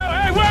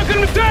right,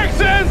 welcome to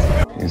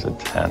Texas! He's a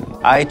 10.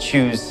 I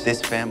choose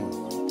this family.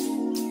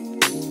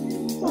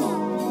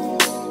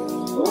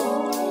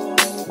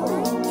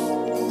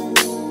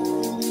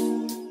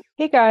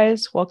 Hey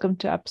guys, welcome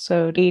to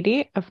episode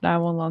 80 of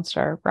 911 Lone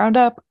Star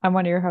Roundup. I'm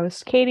one of your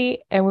hosts,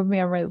 Katie, and with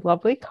me are my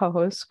lovely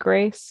co-hosts,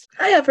 Grace.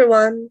 Hi,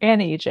 everyone. And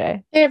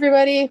EJ. Hey,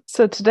 everybody.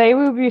 So today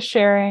we'll be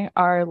sharing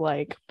our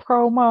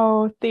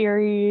promo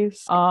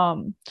theories,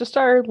 just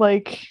our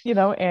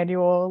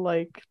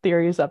annual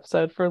theories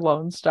episode for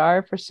Lone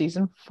Star for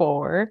season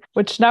 4,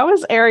 which now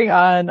is airing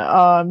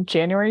on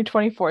January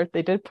 24th.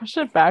 They did push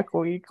it back a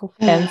week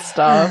and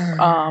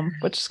stuff,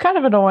 which is kind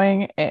of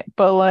annoying,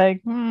 but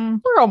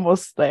we're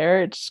almost there.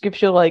 It just gives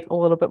you a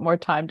little bit more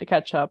time to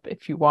catch up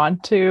if you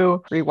want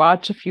to,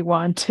 rewatch if you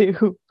want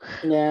to.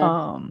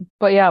 Yeah.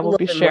 But yeah, we'll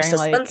be sharing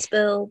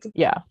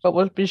but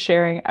we'll be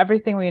sharing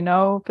everything we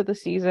know for the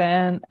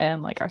season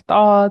and our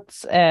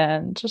thoughts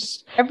and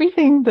just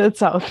everything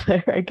that's out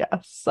there, I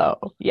guess.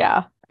 So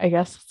yeah, I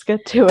guess let's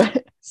get to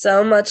it.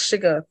 So much to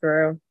go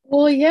through.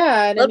 Well,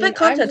 yeah. A little bit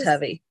content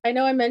heavy. I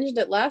know I mentioned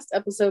it last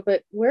episode,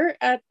 but we're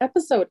at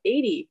episode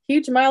 80.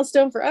 Huge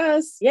milestone for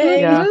us.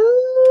 Yay. Yeah.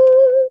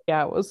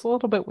 Yeah, it was a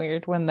little bit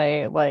weird when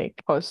they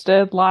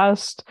posted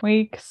last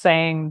week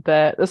saying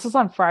that this is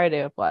on Friday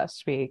of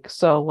last week.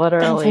 So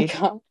literally,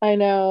 I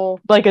know,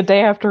 a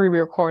day after we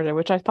recorded,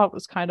 which I thought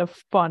was kind of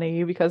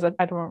funny because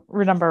I don't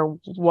remember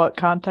what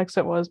context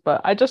it was,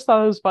 but I just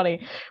thought it was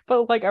funny.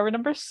 But I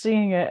remember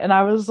seeing it and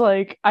I was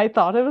I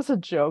thought it was a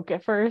joke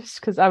at first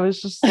because I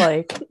was just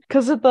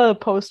because the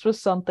post was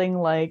something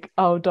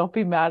oh, don't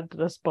be mad at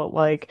us, but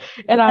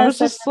and I was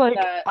just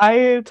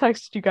I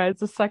texted you guys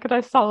the second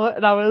I saw it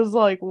and I was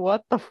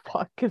what the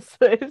fuck is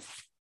this?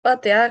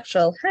 What the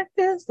actual heck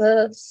is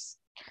this?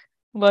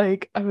 I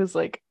was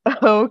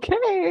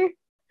okay.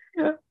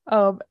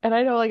 And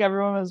I know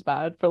everyone was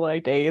mad for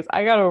days.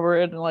 I got over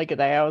it in a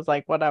day. I was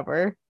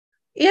whatever.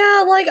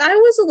 Yeah, I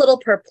was a little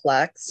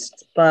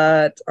perplexed,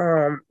 but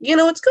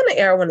it's gonna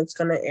air when it's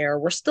gonna air.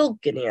 We're still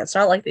getting it. It's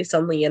not like they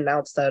suddenly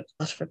announced that,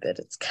 God forbid,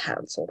 it's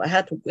canceled. I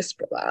had to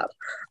whisper that.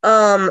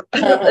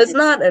 It's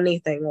not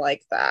anything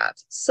like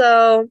that.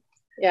 So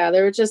yeah,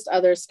 there were just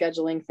other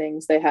scheduling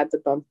things they had to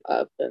bump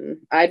up, and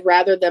I'd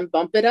rather them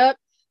bump it up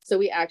so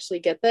we actually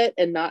get that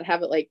and not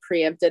have it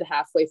preempted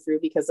halfway through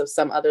because of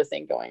some other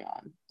thing going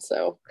on.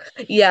 So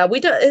yeah, we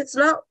don't. It's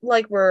not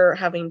like we're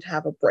having to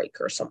have a break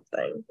or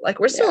something.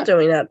 We're still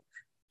doing it,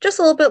 just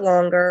a little bit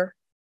longer.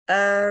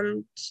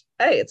 And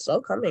hey, it's still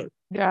coming.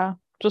 Yeah,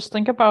 just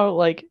think about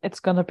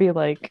it's gonna be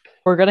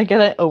we're gonna get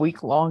it a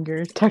week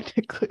longer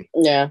technically.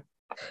 Yeah,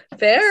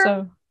 fair.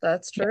 So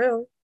that's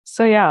true.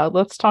 So yeah,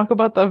 let's talk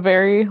about the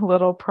very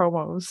little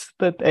promos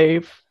that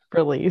they've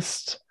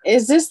released.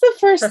 Is this the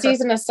first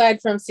season aside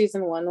from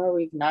season 1 where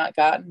we've not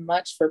gotten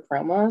much for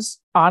promos?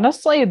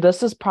 Honestly,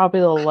 this is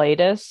probably the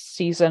latest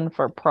season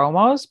for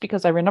promos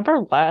because I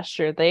remember last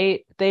year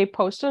they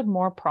posted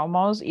more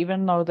promos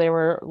even though they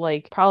were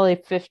probably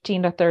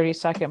 15 to 30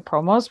 second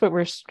promos, but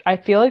I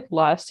feel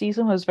last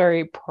season was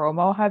very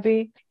promo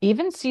heavy.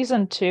 Even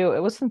season 2,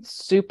 it wasn't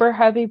super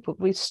heavy, but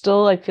we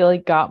still I feel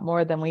got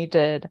more than we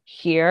did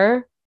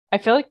here. I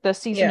feel this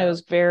season it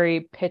was very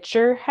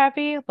picture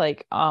heavy,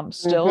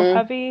 still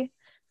heavy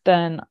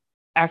than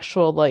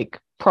actual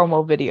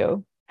promo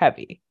video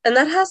heavy. And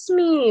that has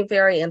me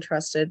very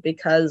interested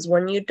because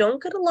when you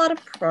don't get a lot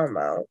of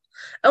promo,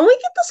 and we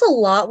get this a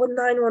lot with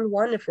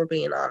 911 if we're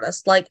being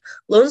honest,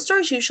 Lone Star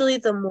is usually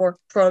the more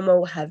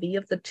promo heavy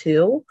of the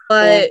two,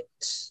 but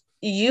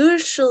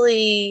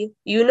usually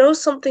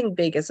something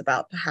big is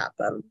about to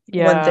happen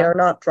when they're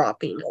not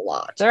dropping a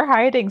lot. They're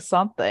hiding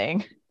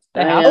something.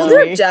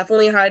 They're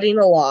definitely hiding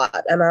a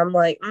lot. And I'm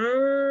I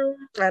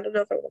don't know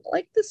if I want to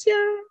like this yet.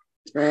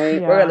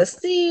 Right. Yeah. We're going to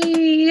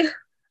see.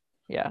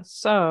 Yeah.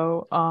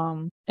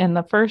 So, in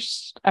the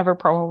first ever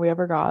promo we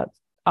ever got,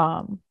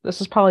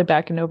 this is probably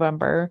back in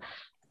November,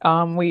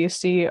 we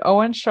see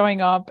Owen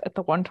showing up at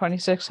the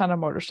 126 on a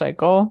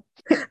motorcycle.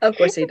 Of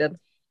course he did.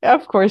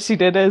 Of course he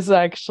did is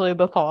actually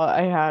the thought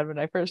I had when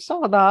I first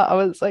saw that. I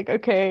was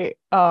okay.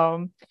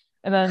 And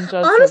then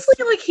Judd honestly,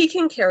 he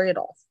can carry it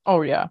off.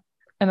 Oh, yeah.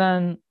 And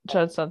then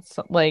Judd said,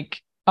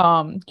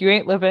 you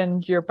ain't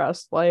living your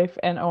best life.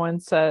 And Owen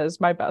says,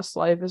 my best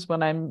life is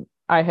when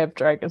I have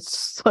dragons to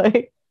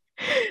slay.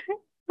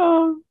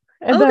 And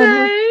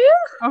then,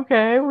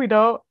 we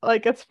don't,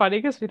 it's funny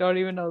because we don't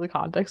even know the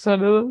context of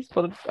this,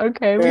 but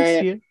okay, we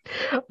see it.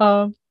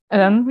 And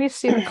then we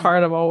see the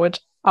carnival, which,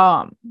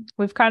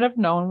 we've kind of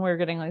known we're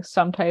getting,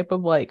 some type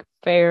of,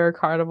 fair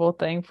carnival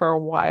thing for a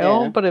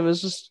while, but it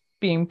was just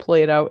being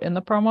played out in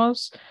the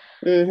promos.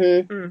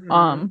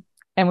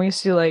 And we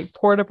see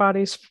porta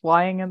potties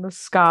flying in the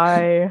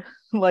sky,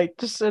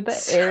 just in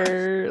the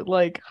air,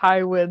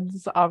 high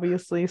winds,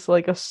 obviously. So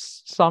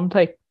some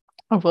type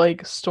of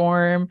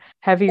storm,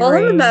 heavy rain. All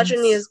I'm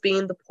imagining is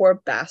being the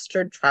poor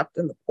bastard trapped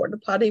in the porta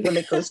potty when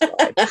it goes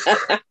by.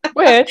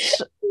 Which,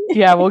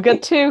 yeah, we'll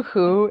get to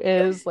who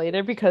is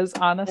later because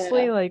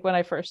honestly, when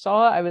I first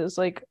saw it, I was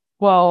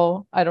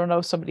well, I don't know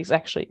if somebody's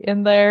actually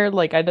in there.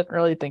 Like, I didn't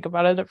really think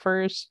about it at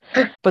first,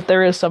 but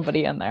there is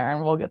somebody in there,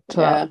 and we'll get to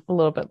that a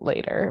little bit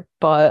later.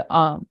 But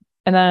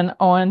and then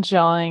Owen's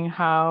yelling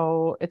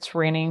how it's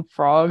raining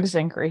frogs,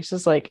 and Grace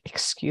is like,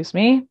 "Excuse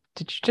me,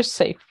 did you just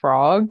say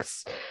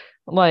frogs?"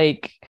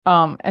 Like,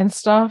 and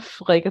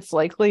stuff. Like, it's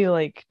likely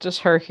like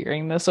just her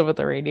hearing this over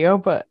the radio,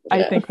 but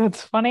I think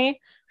that's funny.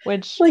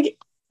 Which, like,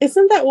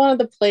 isn't that one of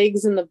the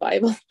plagues in the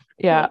Bible?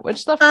 Yeah,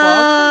 which the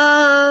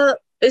frog?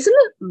 Isn't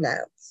it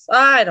gnats?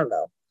 I don't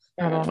know.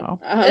 I don't know.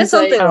 It's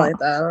something like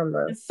that. I don't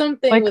know. It's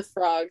something like, with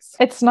frogs.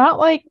 It's not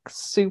like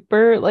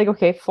super like,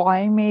 okay,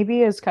 flying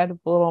maybe is kind of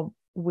a little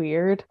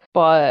weird,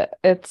 but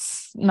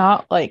it's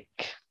not like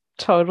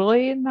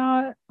totally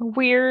not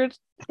weird.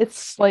 It's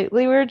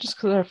slightly weird just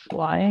because they're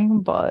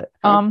flying, but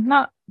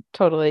not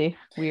totally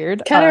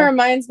weird. Kind of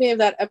reminds me of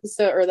that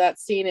episode or that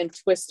scene in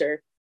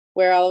Twister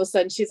where all of a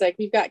sudden she's like,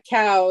 we've got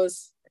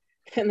cows,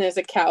 and there's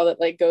a cow that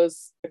like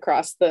goes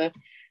across their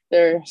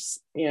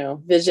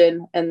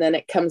vision, and then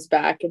it comes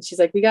back and she's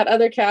like, we got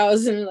other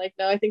cows, and like,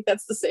 no, I think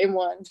that's the same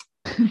one.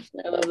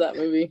 I love that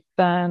movie.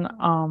 Then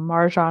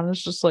Marjan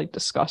is just like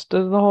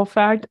disgusted at the whole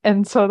fact,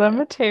 and so then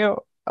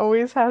Mateo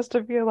always has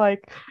to be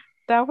like,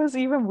 that was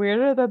even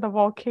weirder than the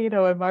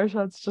volcano, and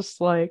Marjan's just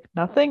like,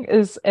 nothing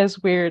is as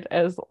weird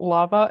as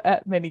lava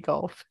at mini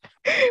golf.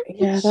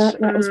 Yeah,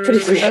 that was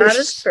pretty weird. That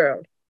is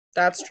true.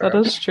 That's true. That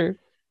is true.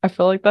 I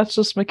feel like that's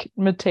just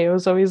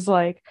Mateo's always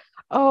like,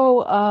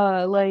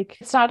 oh, like,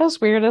 it's not as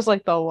weird as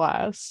like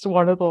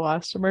one of the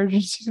last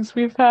emergencies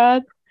we've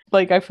had.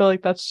 Like, I feel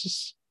like that's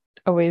just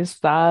always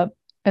that.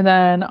 And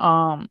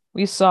then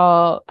we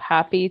saw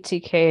Happy,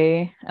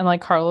 TK, and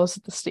like Carlos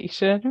at the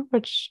station,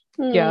 which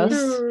yes,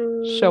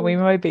 show me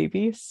my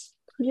babies.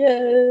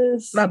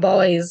 Yes. My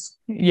boys.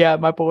 Yeah,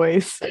 my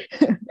boys.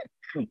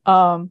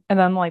 And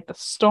then like the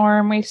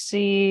storm we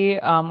see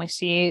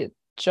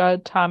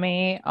Judd,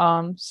 Tommy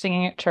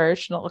singing at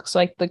church, and it looks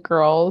like the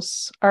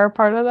girls are a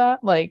part of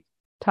that, like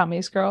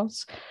Tommy's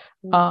girls.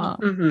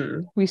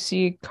 We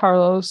see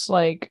Carlos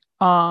like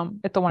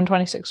at the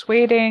 126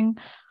 waiting.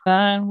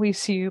 Then we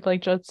see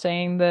like Judd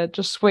saying that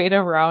just wait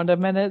around a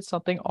minute,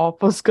 something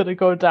awful's gonna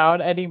go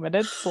down any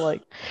minute. So,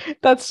 like,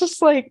 that's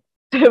just like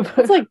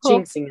it's like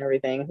jinxing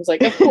everything. It's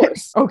like, of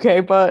course.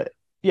 Okay, but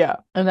yeah.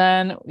 And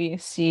then we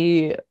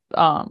see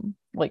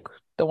like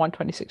the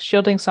 126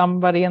 shielding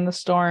somebody in the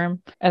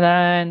storm, and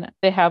then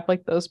they have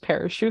like those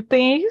parachute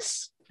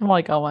thingies from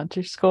like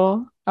elementary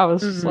school. I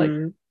was just like,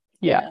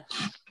 yeah.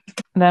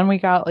 And then we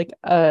got like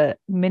a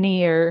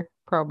mini-year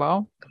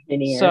promo.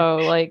 So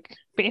like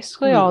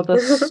basically all the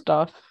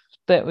stuff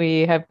that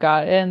we have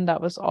gotten that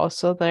was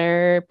also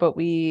there, but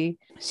we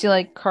see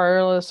like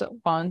Carlos at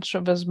lunch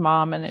with his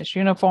mom in his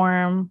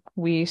uniform.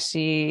 We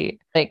see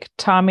like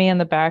Tommy in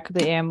the back of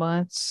the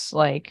ambulance,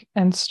 like,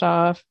 and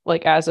stuff,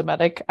 like as a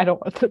medic. I don't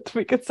want that to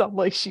make it sound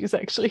like she's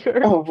actually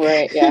her. Oh,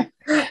 right, yeah.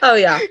 Oh,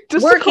 yeah.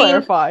 Just to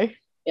clarify.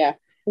 Yeah.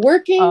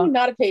 Working,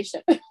 not a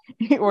patient.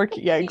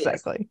 Working, yeah,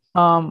 exactly.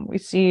 We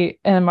see,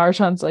 and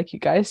Marjan's like, you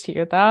guys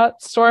hear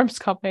that? Storm's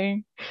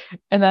coming.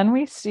 And then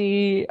we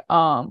see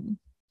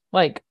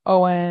like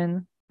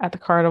Owen at the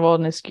carnival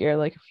in his gear,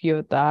 like a few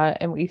of that,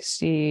 and we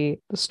see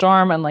the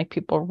storm and like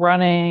people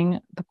running,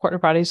 the porta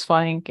potties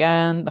flying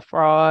again, the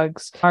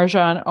frogs,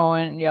 Marjan,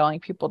 Owen yelling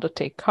people to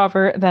take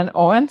cover. And then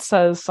Owen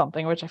says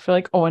something which I feel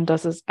like Owen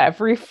does is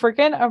every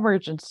friggin'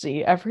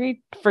 emergency,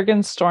 every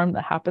friggin' storm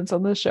that happens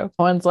on this show.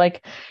 Owen's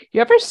like,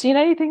 you ever seen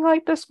anything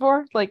like this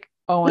before? Like,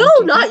 Owen,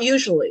 no, not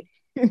usually.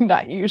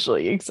 Not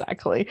usually,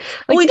 exactly.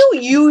 Like, we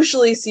don't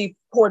usually see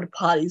porta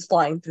potties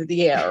flying through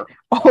the air.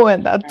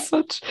 Owen, that's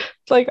such,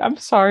 like, I'm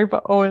sorry,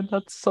 but Owen,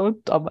 that's so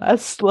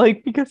dumbass.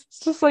 Like, because it's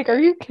just like, are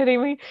you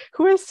kidding me?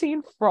 Who has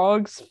seen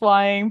frogs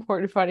flying,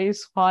 porta potties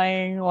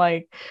flying,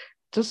 like,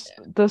 just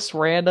this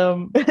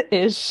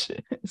random-ish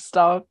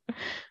stuff?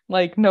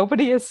 Like,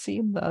 nobody has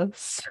seen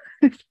this.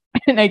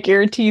 And I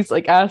guarantee he's,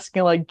 like,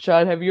 asking, like,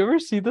 Judd, have you ever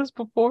seen this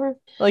before?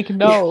 Like,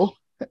 no.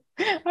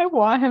 I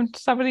want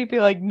somebody to be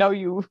like,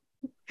 no.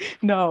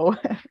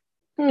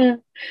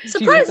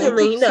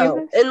 Surprisingly,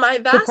 no. In my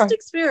vast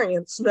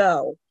experience,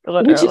 no.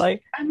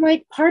 Literally. I'm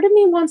like, part of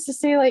me wants to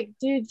say, like,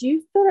 dude,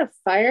 you've been a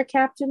fire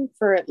captain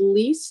for at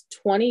least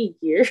 20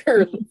 years,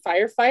 or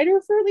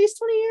firefighter for at least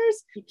 20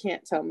 years. You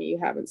can't tell me you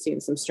haven't seen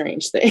some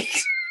strange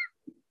things.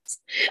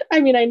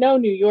 I mean, I know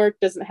New York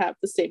doesn't have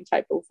the same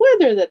type of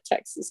weather that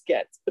Texas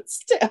gets, but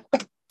still.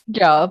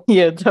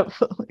 Yeah,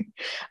 definitely.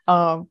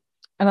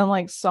 And then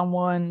like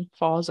someone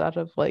falls out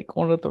of like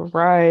one of the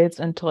rides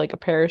into like a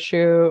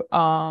parachute.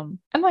 And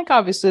like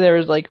obviously there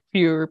was like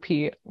few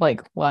repeat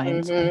like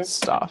lines and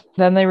stuff.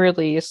 Then they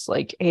released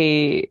like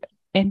a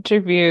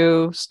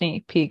interview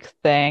sneak peek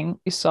thing.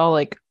 We saw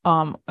like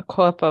a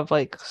clip of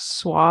like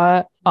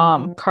SWAT.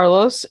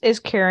 Carlos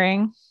is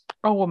carrying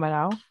a woman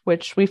out,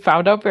 which we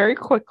found out very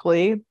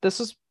quickly.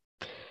 This is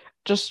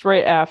just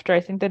right after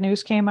I think the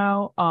news came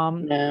out.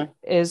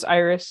 Is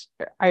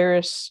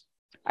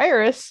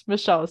Iris,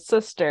 Michelle's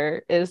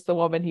sister, is the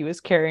woman he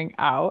was carrying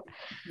out.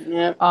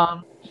 Yep.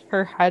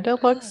 Her head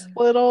looks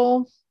a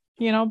little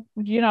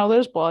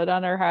there's blood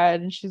on her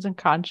head and she's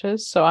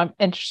unconscious. So I'm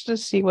interested to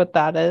see what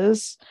that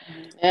is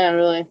Yeah,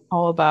 really.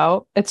 all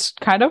about. It's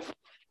kind of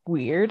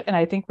weird. And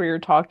I think we were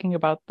talking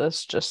about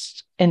this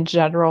just in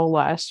general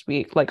last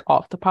week, like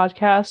off the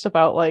podcast,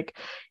 about like,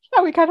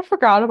 yeah, we kind of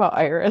forgot about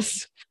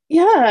Iris.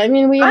 Yeah, I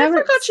mean, I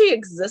forgot she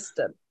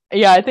existed.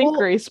 Yeah, I think Well,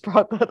 Grace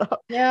brought that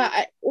up. Yeah,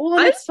 and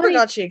I it's funny.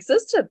 forgot she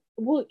existed.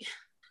 Well,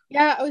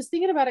 yeah, I was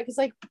thinking about it because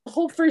like the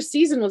whole first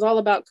season was all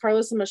about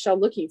Carlos and Michelle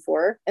looking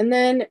for her. And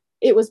then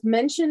it was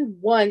mentioned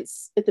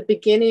once at the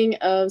beginning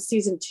of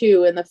season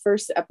 2 in the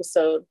first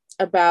episode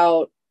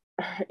about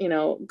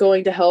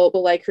going to help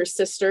like her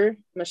sister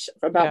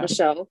about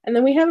Michelle. And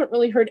then we haven't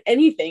really heard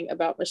anything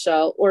about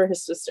Michelle or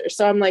his sister.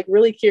 So I'm like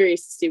really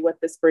curious to see what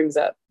this brings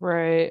up.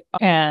 Right.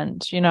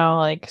 And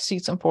like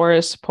season 4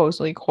 is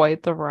supposedly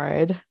quite the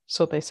ride,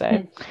 so they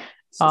say.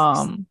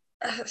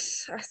 I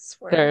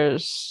swear.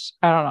 There's,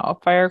 I don't know, a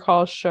fire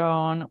call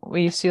shown.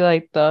 We see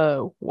like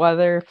the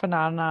weather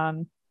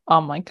phenomenon.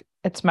 Like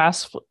it's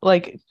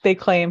like they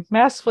claim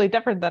massively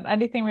different than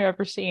anything we've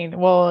ever seen.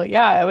 Well,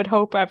 yeah, I would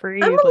hope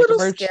every I'm a like little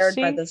emergency. scared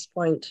by this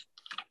point.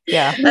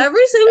 Yeah.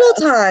 Every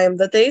single time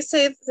that they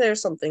say that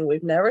there's something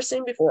we've never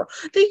seen before,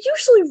 they're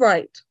usually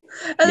right.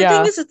 And the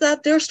thing is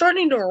that they're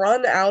starting to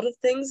run out of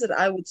things that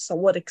I would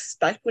somewhat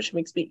expect, which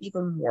makes me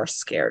even more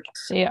scared.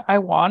 See, I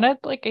wanted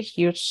like a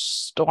huge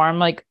storm,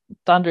 like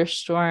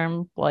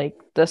thunderstorm, like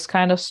this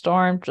kind of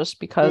storm, just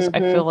because I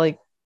feel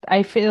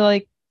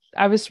like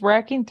I was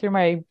racking through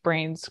my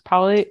brains.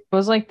 Probably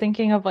was like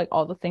thinking of like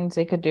all the things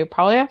they could do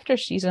probably after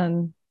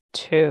season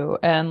 2,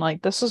 and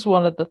like this is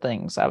one of the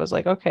things I was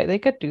like, okay, they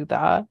could do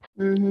that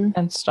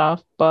and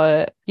stuff.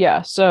 But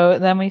yeah, so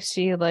then we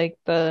see like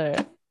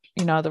the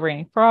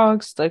raining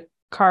frogs, the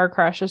car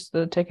crashes to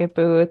the ticket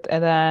booth,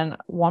 and then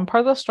one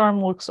part of the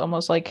storm looks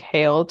almost like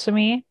hail to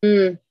me.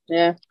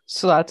 Yeah,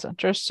 so that's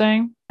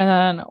interesting. And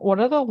then what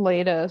are the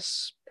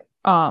latest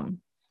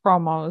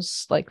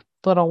promos, like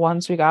little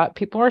ones we got?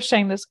 People were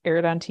saying this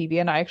aired on TV,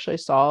 and I actually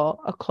saw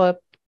a clip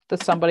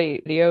that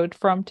somebody videoed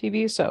from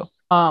TV. So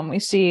we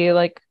see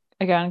like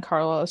again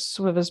Carlos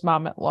with his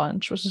mom at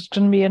lunch, which is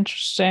going to be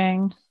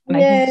interesting. And I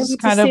think this is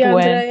kind of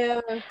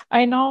when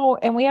I know,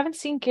 and we haven't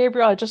seen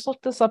Gabriel. I just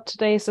looked this up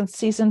today. Since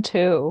season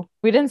 2,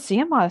 we didn't see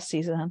him last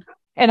season,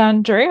 and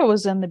Andrea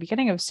was in the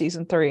beginning of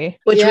season 3,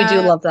 which we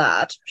do love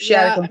that she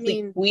had a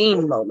complete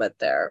queen moment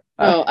there.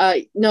 No,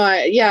 I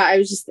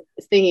was just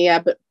thinking,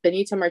 but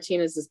Benito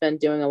Martinez has been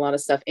doing a lot of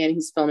stuff, and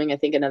he's filming, I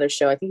think, another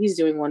show. I think he's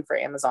doing one for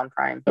Amazon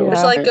Prime. So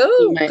it's like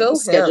go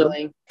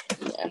scheduling.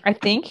 I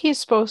think he's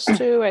supposed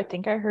to. I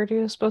think I heard he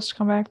was supposed to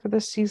come back for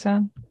this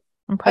season.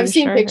 I've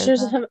seen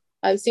pictures of him.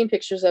 I've seen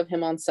pictures of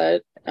him on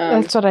set.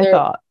 That's what I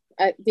thought.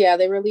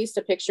 They released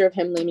a picture of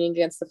him leaning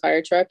against the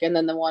fire truck, and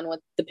then the one with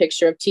the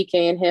picture of TK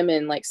and him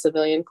in like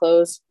civilian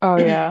clothes. Oh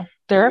yeah,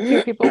 there are a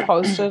few people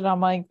posted, and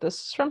I'm like, this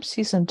is from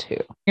season 2.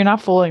 You're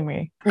not fooling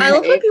me. I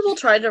love when people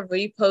try to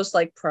repost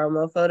like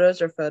promo photos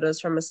or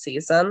photos from a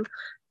season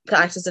to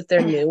act as if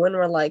they're new, and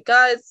we're like,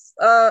 guys,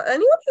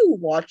 anyone who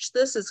watched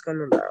this is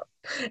gonna know.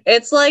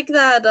 It's like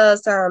that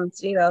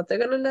sounds, they're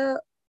gonna know.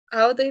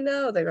 How would they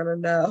know? They're gonna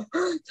know.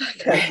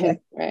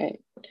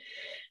 Right.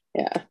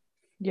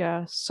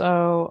 Yeah.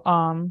 So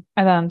and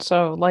then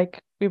so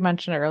like we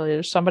mentioned earlier,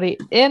 there's somebody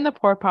in the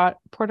porta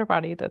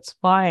potty that's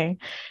flying,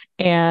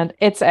 and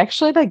it's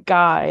actually the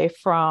guy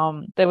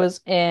that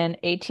was in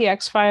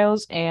ATX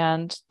Files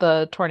and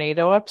the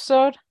tornado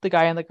episode. The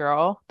guy and the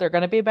girl, they're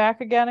gonna be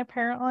back again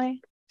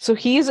apparently. So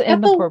he's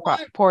in the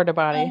porta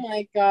potty. Oh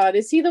my god,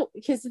 is he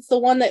because it's the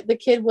one that the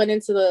kid went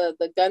into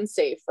the gun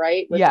safe,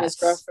 right? With his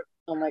girlfriend.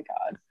 Oh my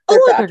god.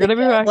 They're gonna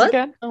be back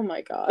again. Oh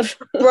my god.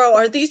 Bro,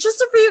 are these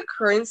just a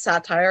reoccurring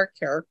satire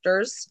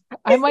characters?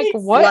 I'm like,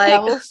 what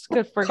else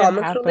could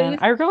freaking happen?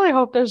 I really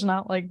hope there's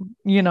not like,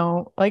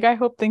 I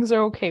hope things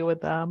are okay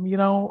with them,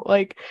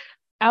 like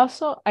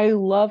also I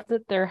love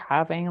that they're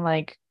having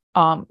like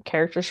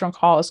characters from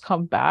Calls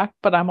come back,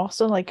 but I'm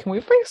also like, can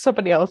we bring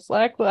somebody else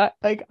back?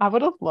 Like I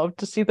would have loved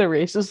to see the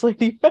racist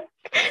lady back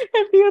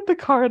and be at the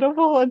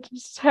carnival and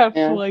just have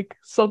like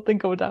something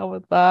go down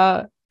with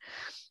that.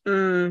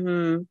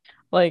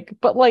 Like,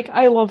 but like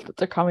I love that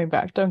they're coming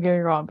back, don't get me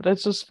wrong, but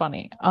it's just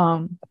funny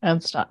and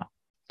stuff.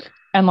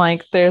 And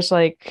like there's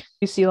like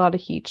you see a lot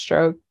of heat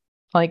stroke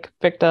like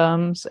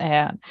victims,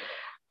 and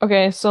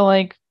okay, so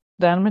like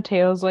then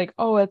Mateo's like,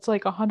 oh, it's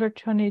like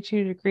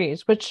 122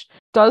 degrees, which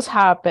does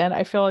happen.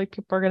 I feel like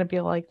people are gonna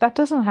be like, that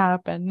doesn't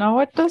happen. No,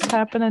 it does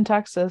happen in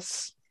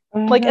Texas.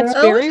 Like it's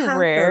very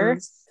rare.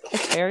 It's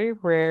very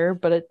rare,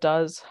 but it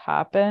does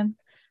happen.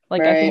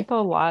 Like I think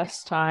the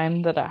last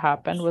time that it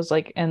happened was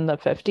like in the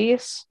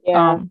 50s.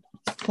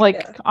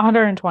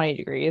 120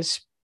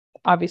 degrees.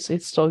 Obviously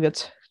it still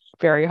gets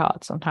very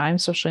hot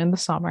sometimes, especially in the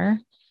summer.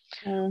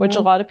 Which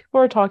a lot of people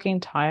are talking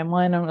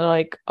timeline, and they're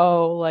like,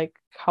 oh, like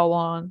how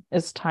long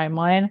is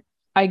timeline?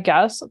 I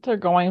guess if they're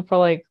going for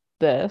like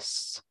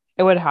this,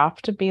 it would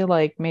have to be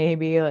like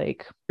maybe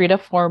like 3 to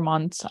 4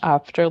 months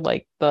after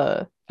like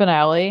the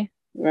finale.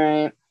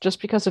 Right.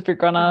 Just because if you're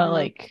gonna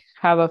like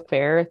have a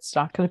fair, it's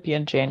not gonna be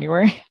in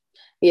January.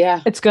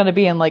 Yeah. It's going to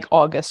be in like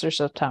August or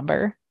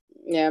September.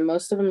 Yeah,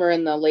 most of them are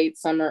in the late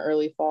summer,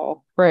 early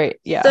fall. Right.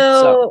 Yeah.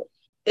 So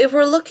if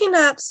we're looking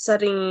at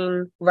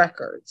setting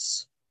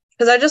records,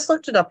 because I just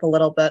looked it up a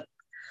little bit,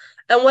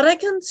 and what I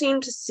can seem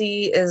to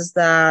see is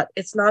that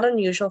it's not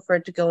unusual for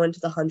it to go into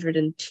the 100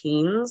 and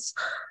teens.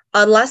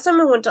 Last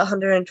time I went to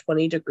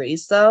 120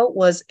 degrees, though,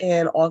 was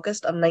in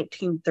August of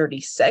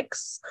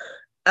 1936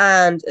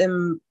 and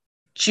in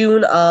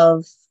June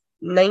of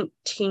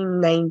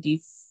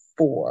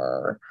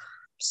 1994.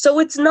 So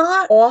it's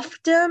not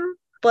often,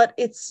 but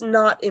it's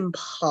not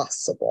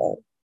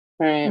impossible.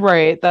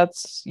 Right.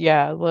 That's,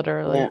 yeah,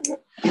 literally.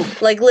 Yeah.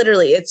 Like,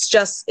 literally, it's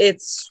just,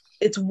 it's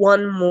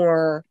one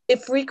more.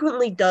 It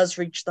frequently does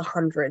reach the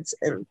hundreds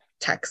in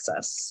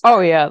Texas. Oh,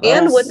 yeah.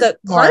 And with the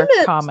more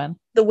climate common.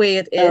 the way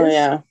it is, Oh,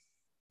 yeah.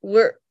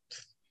 we're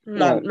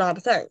Yeah. not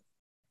a thing.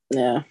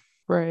 Yeah.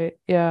 Right.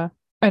 Yeah.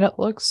 And it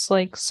looks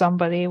like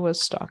somebody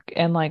was stuck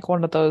in like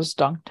one of those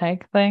dunk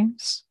tank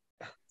things.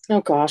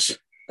 Oh, gosh.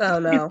 Oh,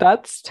 no.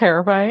 That's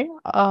terrifying.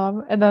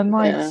 And then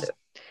like Yeah.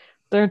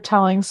 they're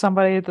telling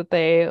somebody that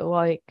they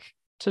like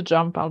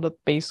to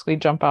basically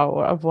jump out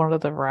of one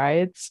of the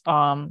rides,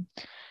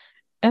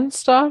 and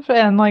stuff.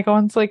 And like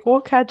Owen's like,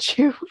 we'll catch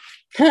you.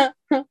 And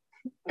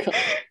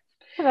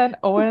then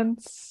Owen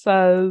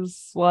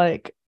says,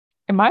 like,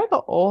 am I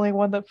the only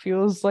one that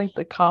feels like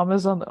the calm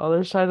is on the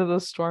other side of the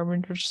storm?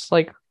 And you're just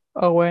like,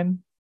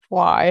 Owen,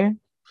 why?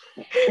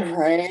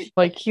 Right.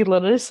 Like, he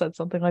literally said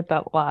something like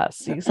that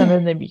last season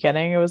in the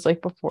beginning. It was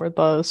like before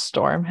the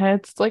storm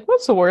hits. It's like,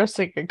 what's the worst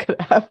thing that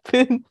could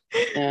happen?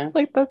 Yeah.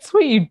 Like, that's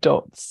what you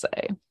don't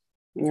say.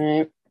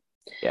 Right.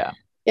 Yeah.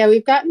 Yeah,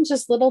 we've gotten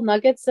just little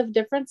nuggets of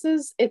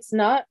differences. It's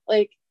not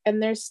like,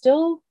 and there's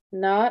still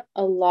not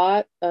a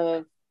lot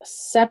of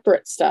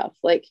separate stuff.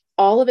 Like,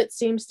 all of it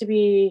seems to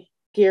be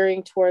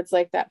gearing towards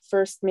like that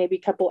first maybe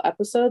couple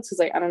episodes. Because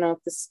like, I don't know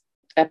if this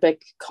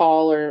epic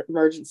call or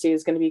emergency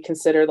is going to be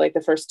considered like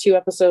the first 2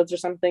 episodes or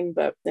something,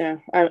 but yeah,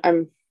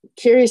 I'm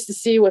curious to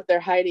see what they're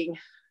hiding.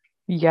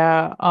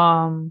 Yeah.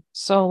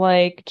 So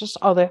like just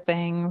other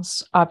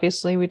things.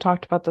 Obviously, we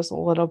talked about this a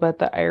little bit,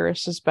 that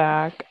Iris is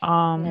back,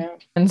 Yeah.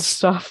 and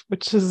stuff,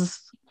 which is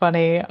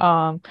funny.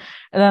 And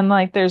then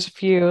like there's a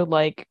few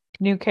like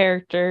new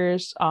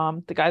characters.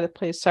 The guy that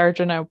plays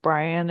Sergeant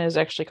O'Brien is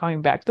actually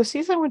coming back this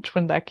season, which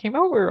when that came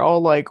out, we were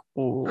all like,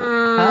 ooh,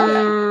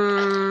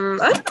 huh?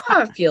 I don't know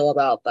how I feel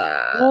about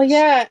that. Well,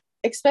 yeah,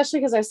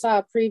 especially because I saw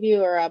a preview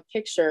or a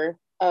picture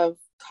of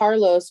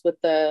Carlos with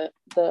the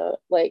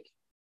like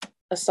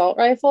assault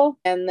rifle,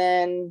 and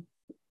then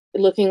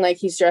looking like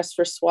he's dressed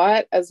for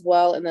SWAT as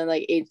well, and then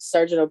like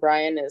Sergeant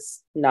O'Brien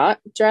is not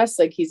dressed,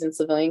 like he's in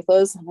civilian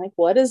clothes. I'm like,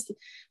 why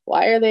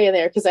are they in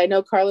there? Because I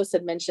know Carlos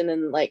had mentioned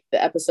in like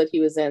the episode he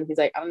was in, he's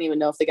like, I don't even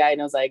know if the guy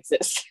knows I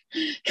exist.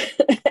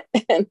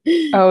 And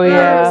Oh, all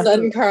yeah. of a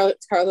sudden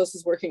Carlos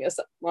is working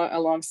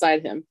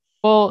alongside him.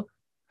 Well,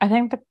 I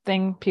think the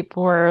thing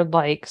people were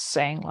like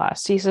saying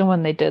last season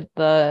when they did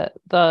the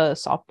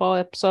softball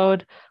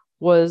episode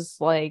was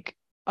like,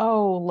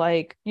 oh,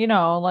 like, you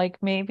know, like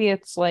maybe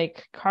it's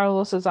like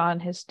Carlos is on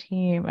his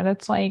team, and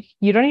it's like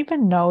you don't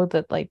even know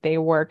that like they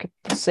work at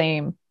the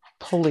same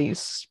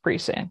police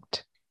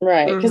precinct.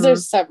 Right, because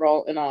there's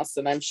several in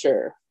Austin, I'm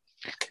sure.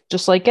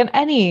 Just like in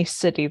any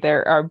city,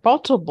 there are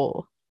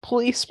multiple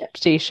police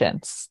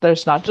stations.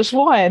 There's not just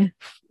one.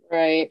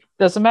 Right.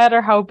 Doesn't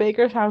matter how big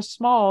or how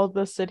small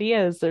the city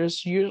is,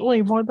 there's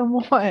usually more than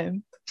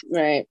one.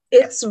 Right.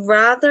 It's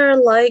rather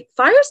like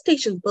fire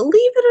stations,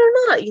 believe it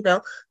or not, you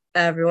know,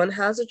 everyone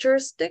has a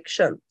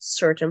jurisdiction.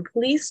 Certain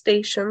police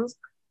stations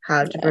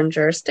have different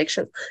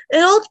jurisdictions. It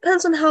all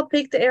depends on how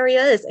big the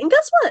area is. And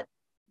guess what?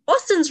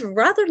 Austin's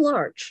rather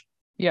large.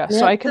 Yeah, Yeah,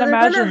 so I can so they're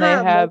gonna imagine they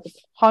have have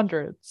multiple.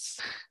 hundreds.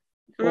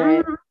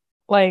 Right. Mhm.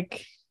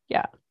 Like,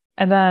 yeah.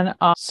 And then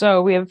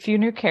so we have a few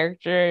new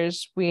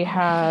characters. We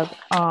have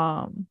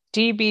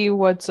DB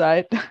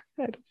Woodside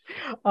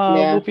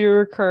will be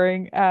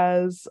recurring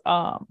as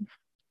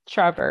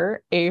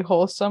Trevor, a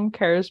wholesome,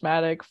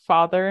 charismatic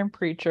father and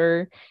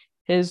preacher.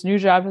 His new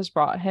job has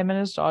brought him and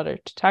his daughter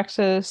to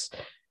Texas,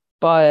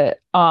 but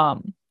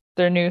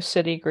their new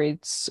city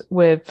greets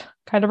with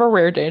kind of a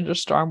rare danger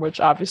storm, which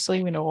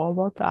obviously we know all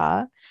about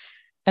that.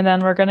 And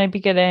then we're going to be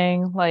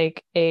getting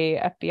like a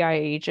FBI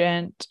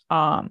agent,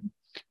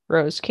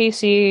 Rose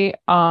Casey,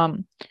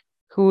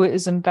 who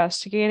is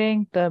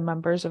investigating the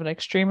members of an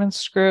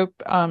extremist group.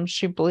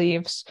 She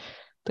believes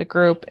the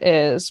group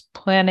is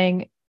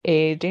planning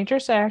a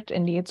dangerous act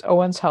and needs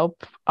Owen's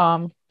help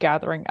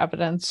gathering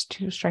evidence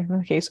to strengthen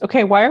the case.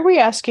 Okay, why are we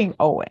asking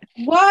Owen?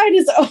 Why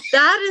does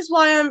That is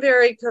why I'm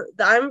very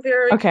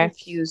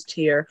confused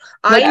here.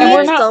 Like, I and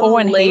we're need not some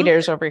Owen link.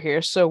 haters over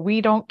here, so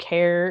we don't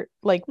care.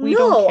 Like, we No,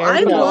 don't care,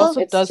 I but it love-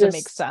 also it's doesn't just-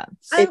 make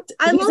sense. I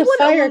he's love a when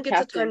fire Owen gets a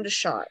captain. turn to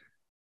shine.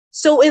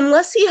 So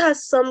unless he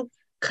has some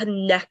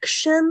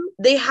connection,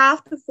 they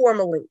have to form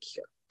a link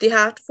here. They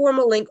have to form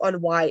a link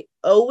on why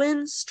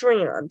Owen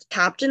Strand,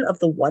 captain of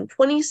the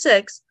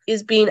 126,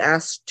 is being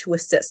asked to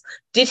assist.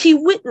 Did he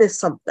witness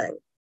something?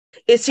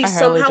 Is he I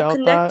highly somehow doubt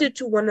connected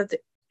to one of the...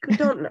 We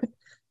don't know.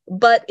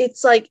 but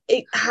it's like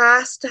it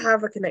has to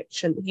have a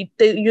connection.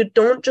 You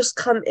don't just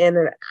come in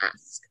and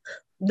ask.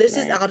 This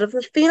is Right. out of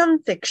a fan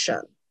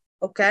fiction,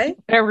 okay?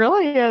 It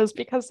really is,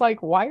 because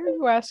like, why are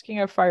you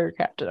asking a fire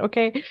captain?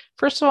 Okay,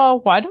 first of all,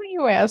 why don't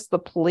you ask the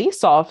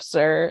police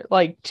officer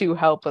like to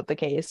help with the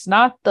case,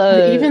 not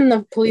Even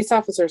the police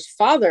officer's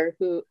father,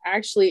 who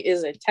actually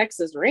is a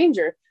Texas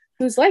Ranger,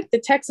 who's like the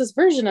Texas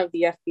version of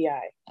the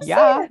FBI.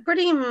 yeah.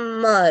 Pretty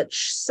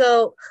much.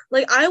 So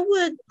like I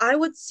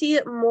would see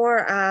it more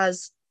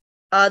as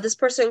this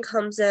person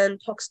comes in,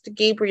 talks to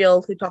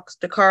Gabriel, who talks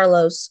to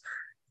Carlos,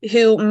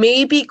 who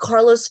maybe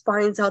Carlos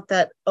finds out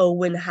that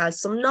Owen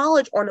has some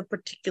knowledge on a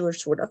particular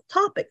sort of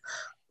topic.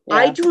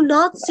 I Yeah. do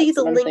not see That's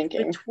the what I'm link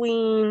thinking.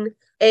 between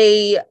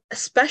a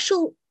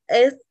special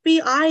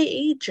FBI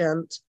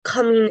agent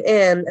coming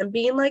in and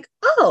being like,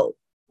 oh,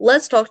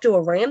 let's talk to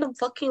a random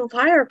fucking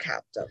fire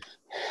captain.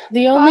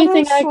 The only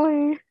thing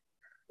Honestly,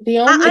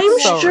 I'm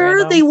so sure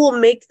random. they will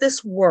make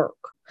this work,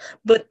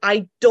 but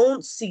I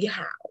don't see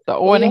how. the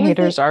Owen the only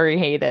haters thing- already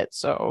hate it,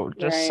 so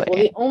just Right. saying.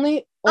 Well, the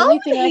only All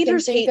thing I can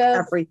haters think hate of.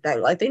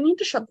 everything. Like they need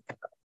to shut the fuck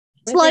up.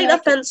 only Slight thing I can-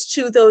 offense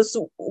to those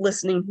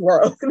listening who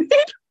are Owen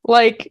haters.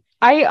 Like,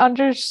 I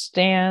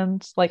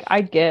understand, like,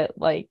 I get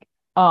like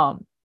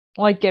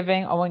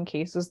giving Owen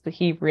cases that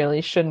he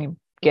really shouldn't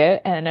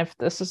get, and if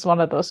this is one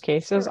of those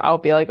cases, Sure. I'll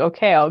be like,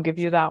 okay, I'll give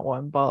you that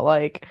one, but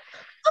like,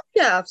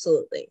 Yeah,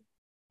 absolutely.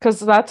 because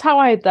that's how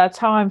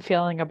I'm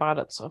feeling about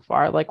it so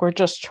far. Like, we're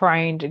just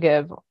trying to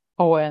give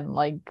Owen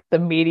like the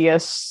media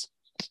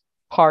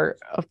part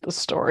of the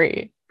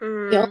story.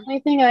 The only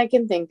thing I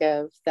can think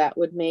of that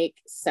would make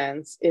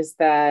sense is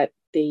that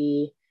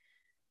the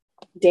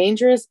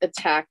dangerous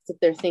attack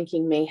that they're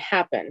thinking may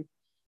happen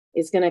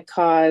is going to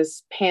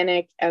cause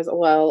panic, as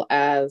well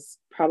as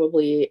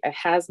probably a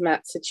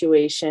hazmat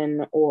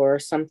situation or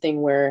something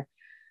where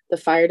the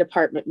fire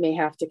department may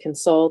have to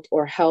consult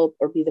or help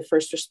or be the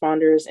first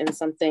responders in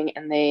something,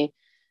 and they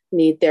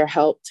need their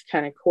help to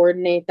kind of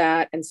coordinate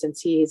that. And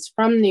since he's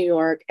from New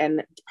York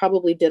and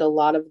probably did a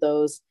lot of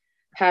those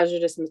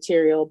hazardous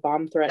material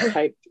bomb threat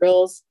type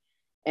drills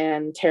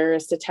and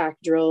terrorist attack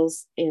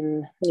drills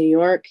in New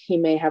York, he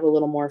may have a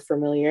little more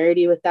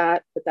familiarity with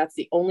that. But that's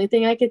the only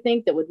thing I could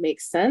think that would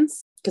make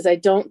sense, because I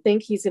don't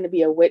think he's going to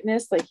be a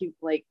witness. I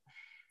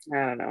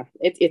don't know.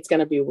 It's going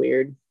to be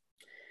weird.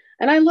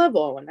 And I love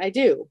Owen, I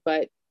do,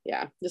 but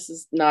yeah, this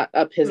is not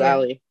up his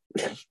alley.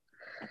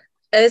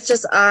 It's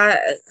just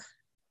the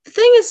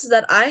thing is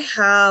that I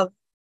have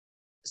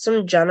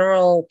some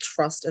general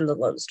trust in the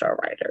Lone Star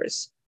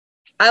writers.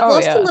 I've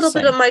lost a little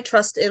bit of my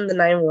trust in the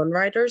 911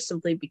 writers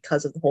simply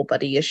because of the whole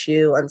Buddy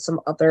issue and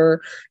some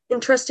other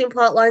interesting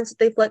plot lines that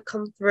they've let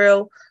come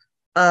through.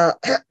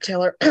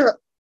 Taylor.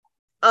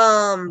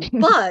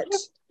 But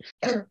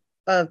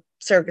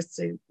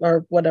surrogacy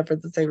or whatever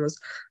the thing was,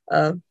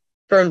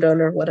 sperm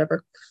donor,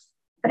 whatever.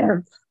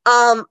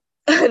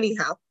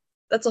 Anyhow,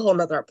 that's a whole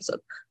nother episode.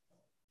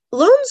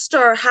 Lone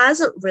Star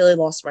hasn't really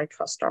lost my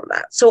trust on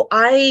that. So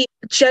I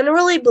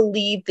generally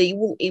believe they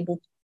will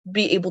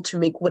be able to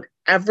make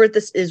whatever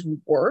this is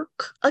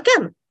work.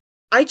 Again,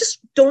 I just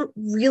don't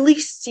really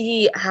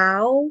see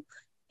how,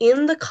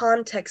 in the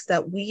context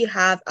that we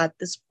have at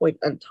this point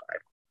in time,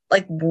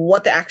 like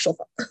what the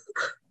actual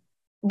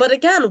but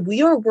again,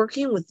 we are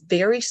working with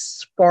very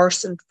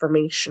sparse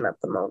information at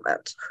the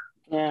moment.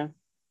 Yeah.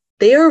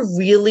 They are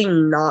really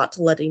not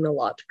letting a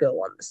lot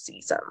go on the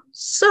season.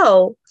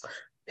 So,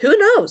 who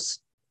knows?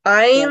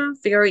 I am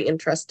very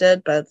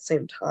interested, but at the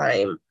same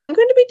time, I'm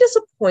going to be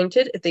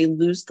disappointed if they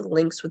lose the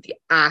links with the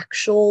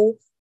actual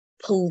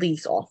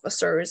police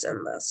officers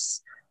in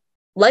this.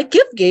 Like,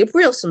 give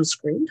Gabriel some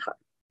screen time.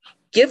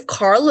 Give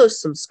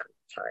Carlos some screen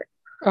time.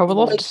 I would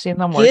love to see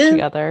them work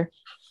together.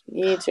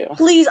 Me too.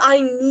 Please,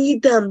 I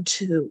need them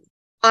to.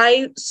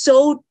 I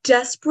so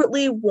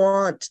desperately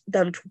want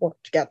them to work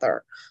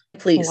together.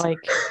 Please. Like,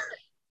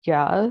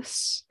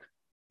 yes.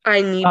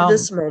 I need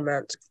this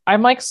moment.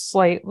 I'm like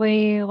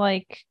slightly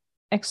like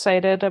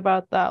excited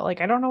about that.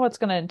 Like, I don't know what's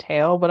gonna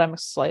entail, but I'm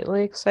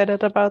slightly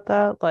excited about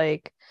that.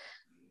 Like,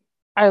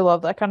 I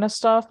love that kind of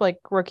stuff. Like,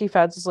 Rookie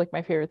Feds is like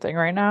my favorite thing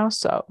right now.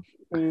 So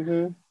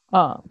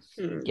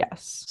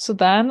yes. So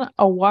then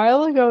a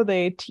while ago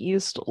they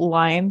teased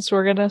lines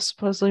we're gonna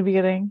supposedly be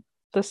getting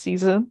this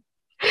season.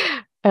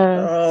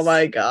 Oh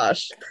my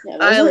gosh. Yeah,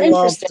 I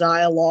love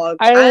dialogue.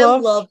 I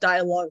love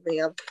dialogue,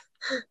 man.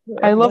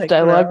 I love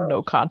dialogue,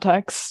 no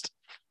context.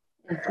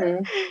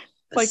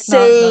 Like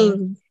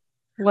same.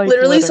 Like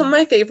literally some of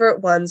my favorite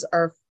ones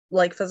are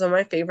like some of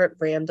my favorite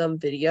random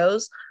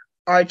videos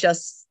are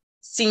just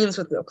scenes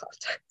with no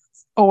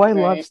context. Oh, I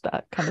love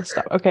that kind of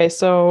stuff. Okay,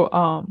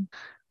 so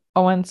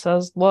Owen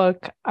says,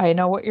 "Look, I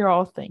know what you're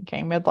all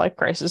thinking, midlife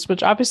crisis,"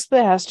 which obviously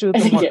has to do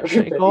with the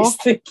motorcycle.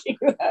 Thinking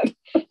that.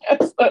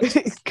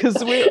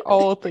 Because we're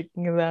all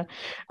thinking of that.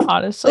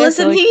 Honestly,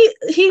 listen, like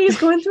he's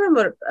going through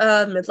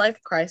a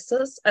midlife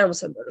crisis. I almost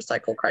said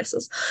motorcycle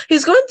crisis.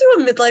 He's going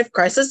through a midlife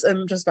crisis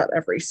in just about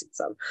every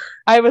season.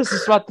 I was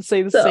just about to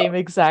say the same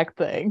exact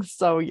thing.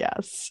 So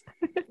yes.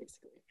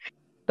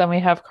 then we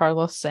have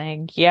Carlos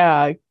saying, yeah,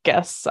 I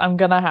guess I'm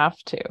gonna have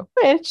to.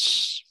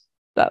 Which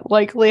that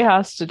likely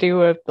has to do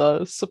with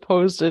the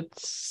supposed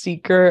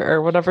secret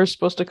or whatever's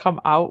supposed to come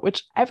out,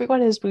 which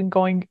everyone has been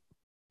going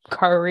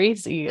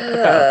crazy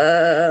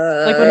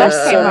about. Like when that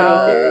So came many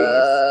out,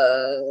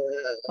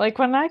 theories. like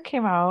when that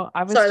came out,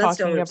 I was Sorry, that's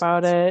the talking only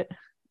about response. it,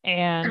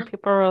 and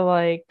people were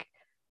like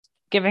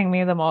giving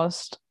me the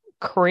most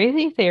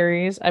crazy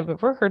theories I've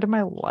ever heard in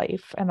my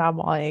life, and I'm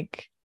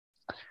like,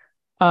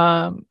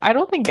 I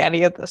don't think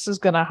any of this is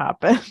gonna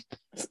happen.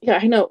 Yeah,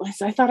 I know.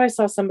 I thought I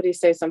saw somebody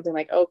say something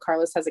like, "Oh,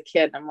 Carlos has a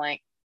kid." And I'm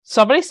like,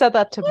 Somebody said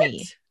that to me.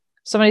 what?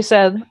 Somebody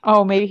said,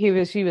 "Oh, maybe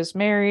he was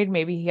married,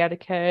 maybe he had a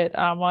kid."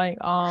 I'm like,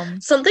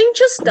 Something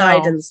just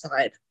died no.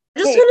 inside.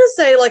 I'm just Hey. gonna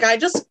say, like, I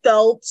just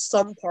felt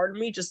some part of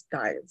me just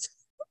died.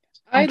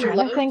 I'm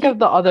trying to think of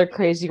the other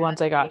crazy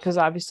ones I got, because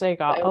obviously I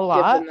got I a would give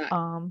lot.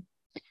 them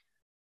that.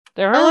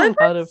 There Oh, are a I've lot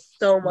heard of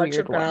so much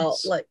weird about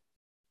ones. like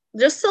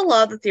just a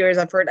lot of the theories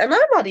I've heard, and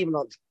I'm not even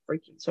on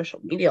freaking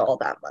social media all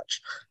that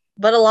much.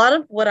 But a lot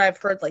of what I've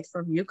heard, like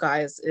from you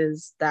guys,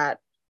 is that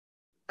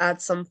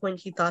at some point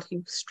he thought he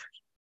was straight.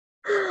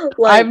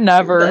 I've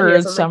never that he had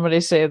heard something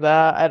somebody say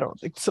that. I don't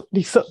think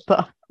somebody said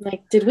that.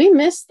 Like, did we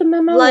miss the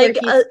memo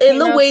like where he in came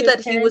the out way to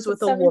his that he was parents at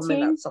with a woman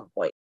 17? at some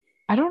point.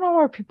 I don't know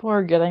where people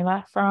are getting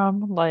that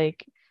from.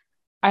 Like,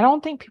 I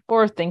don't think people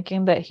are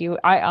thinking that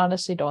I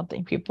honestly don't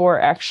think people are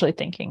actually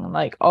thinking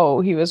like,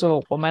 oh, he was with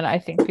a woman. I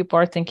think people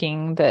are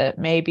thinking that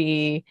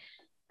maybe,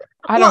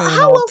 I don't Well, even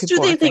know how what else do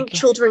people they are think thinking.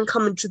 children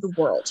come into the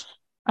world?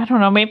 I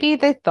don't know. Maybe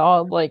they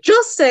thought like,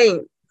 Just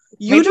saying,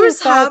 Maybe uterus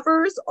they thought-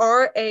 havers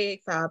are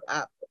a fab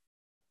app.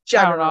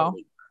 I don't know.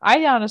 Generally,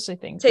 I honestly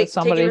think that taking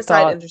somebody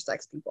aside thought,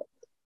 intersex people.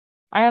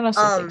 I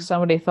honestly think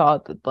somebody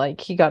thought that like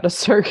he got a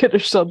circuit or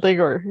something,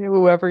 or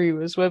whoever he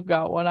was with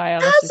got one. I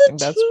honestly As a think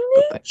that's the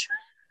thing. teenager,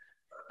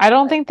 I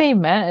don't think they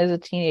meant as a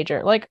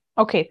teenager. Like,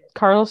 okay,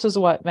 Carlos is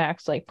what,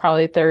 Max? Like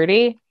probably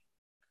 30.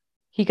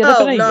 He could have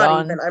been a not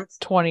young even. I'm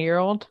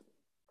 20-year-old.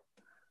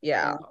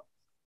 yeah,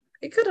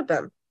 it could have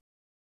been.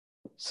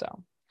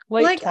 So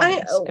late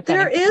 20s, if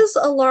there anything. is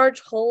a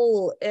large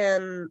hole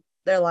in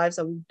their lives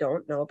that we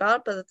don't know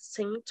about, but at the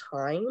same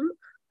time,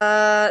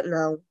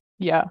 no.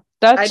 Yeah,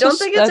 that's I don't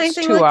think it's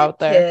anything too like out a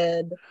there.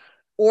 kid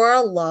or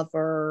a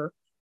lover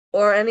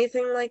or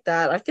anything like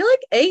that. I feel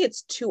like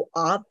it's too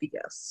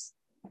obvious.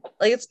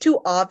 Like it's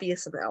too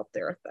obvious and out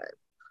there thing.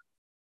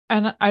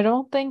 And I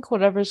don't think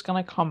whatever's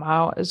going to come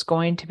out is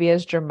going to be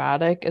as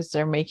dramatic as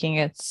they're making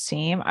it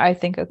seem. I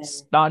think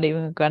it's not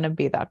even going to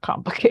be that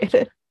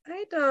complicated.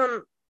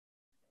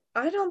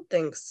 I don't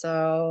think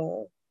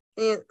so.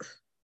 I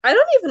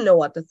don't even know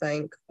what to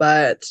think,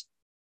 but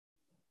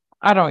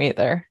I don't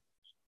either.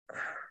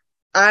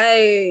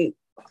 I'm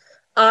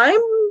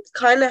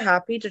kind of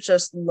happy to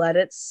just let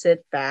it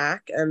sit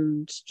back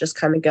and just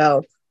kind of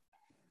go.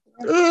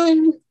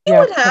 See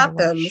what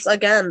happens.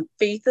 Again,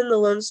 faith in the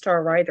Lone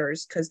Star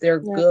writers because they're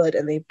good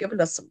and they've given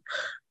us some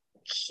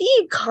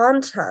key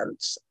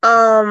content.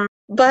 But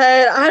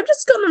I'm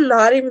just gonna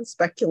not even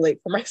speculate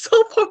for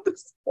myself on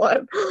this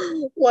one.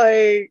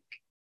 Like,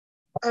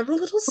 I'm a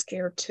little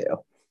scared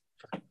too.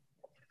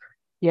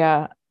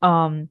 Yeah.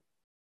 And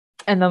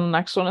then the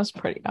next one is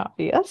pretty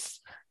obvious,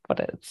 but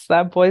it's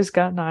That Boy's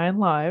Got 9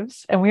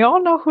 Lives, and we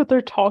all know who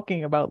they're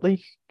talking about.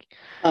 Like,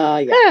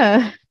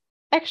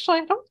 actually,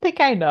 I don't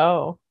think I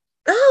know.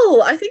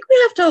 Oh, I think we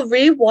have to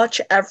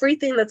rewatch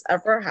everything that's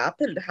ever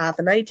happened to have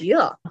an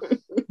idea.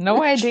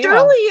 No idea.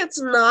 Surely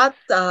it's not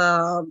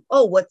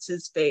what's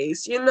his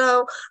face?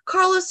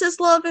 Carlos's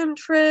love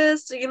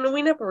interest.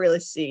 We never really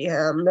see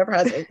him. Never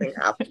has anything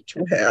happen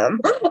to him.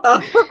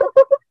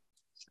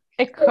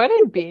 It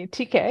couldn't be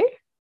TK.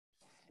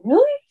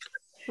 Really?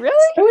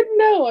 Really?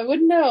 I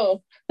wouldn't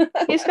know.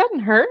 He's gotten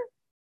hurt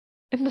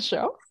in the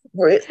show?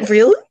 Really?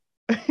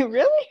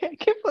 Really? I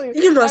can't believe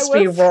you must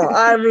be wrong.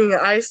 I mean,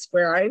 I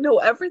swear I know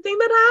everything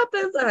that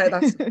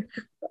happens.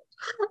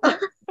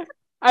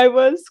 I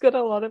was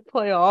gonna let it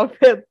play off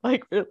and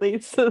like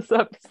release this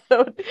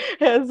episode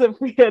as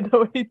if we had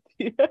no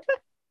idea.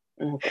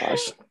 Oh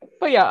gosh.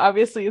 But yeah,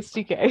 obviously it's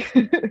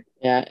TK.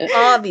 Yeah,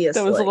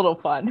 obviously. That was a little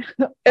fun.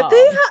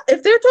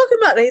 If they're talking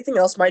about anything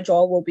else, my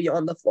jaw will be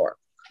on the floor.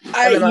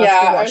 I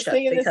was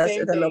thinking the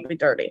same then thing. It'll be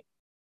dirty.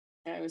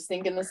 I was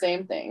thinking the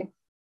same thing.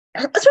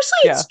 Especially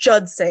it's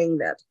Judd saying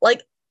that.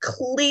 Like,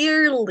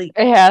 clearly.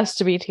 It has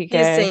to be TK. He's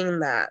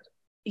saying that.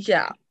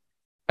 Yeah.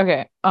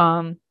 Okay.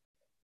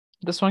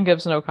 This one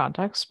gives no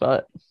context,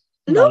 but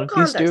no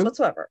context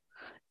whatsoever.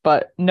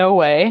 But no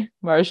way,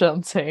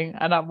 Marjan saying,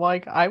 and I'm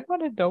like, I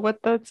want to know what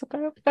that's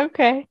about.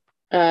 Okay.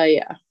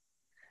 Yeah.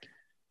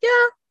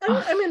 Yeah,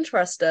 I'm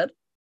interested.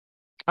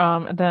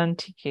 And then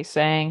TK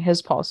saying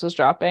his pulse is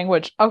dropping,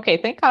 which, okay,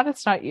 thank God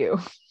it's not you.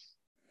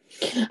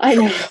 I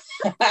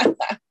know.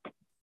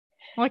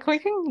 Like, we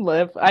can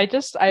live.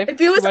 If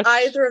it was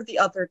either of the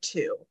other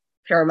two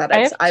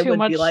paramedics, I would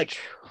be like,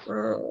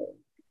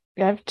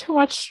 I have too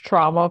much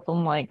trauma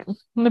from like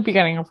in the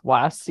beginning of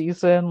last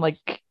season,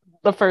 like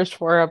the first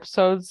 4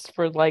 episodes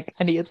for like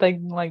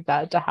anything like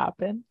that to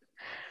happen.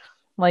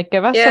 Like,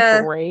 give us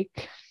a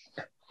break.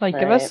 Like,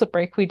 give us Right. the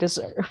break we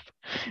deserve.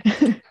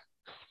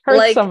 Hurt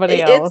Like, somebody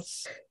it's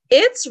else.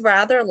 it's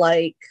rather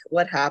like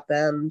what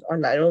happened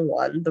on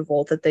 901, the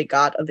role that they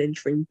got of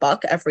injuring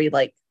Buck every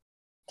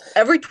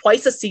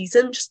twice a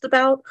season, just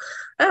about.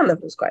 I don't know if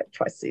it was quite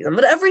twice a season,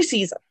 but every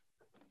season.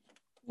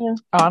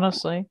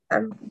 Honestly.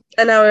 And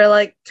now we're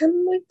like,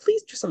 can we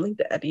please do something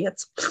to Eddie at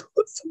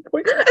some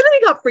point? And then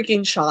he got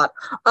freaking shot.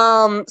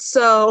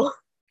 So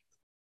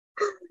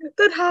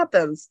that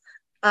happens.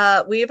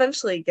 We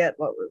eventually get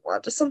what we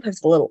want, just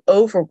sometimes a little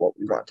over what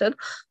we wanted.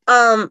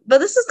 But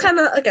this is kind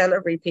of, again,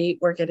 a repeat.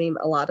 We're getting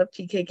a lot of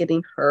TK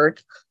getting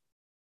hurt.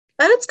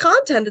 And it's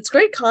content. It's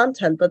great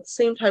content, but at the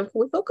same time,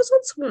 can we focus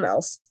on someone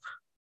else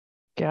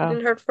Yeah.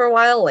 getting hurt for a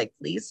while? Like,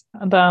 please.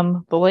 And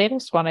then the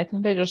latest one, I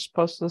think they just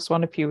posted this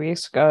one a few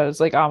weeks ago. It was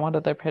like on one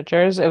of their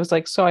pictures. It was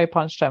like, so I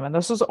punched him. And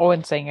this is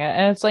Owen saying it.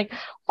 And it's like,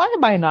 why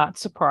am I not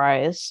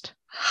surprised?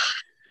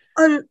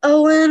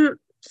 Owen,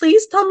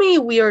 please tell me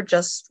we are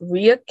just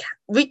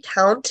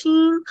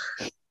recounting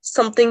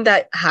something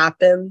that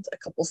happened a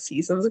couple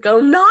seasons ago,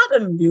 not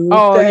a new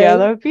thing. Yeah,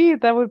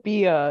 that would be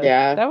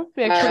Yeah, that would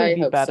actually I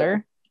be hope so.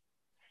 better.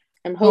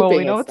 I'm hoping Well,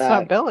 we know it's that.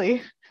 not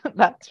Billy.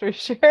 That's for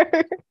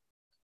sure.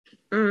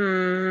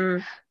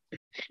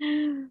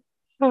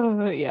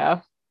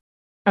 Yeah.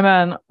 And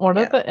then one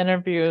of the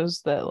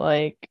interviews that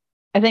I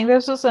think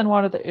this was in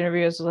one of the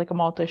interviews, like a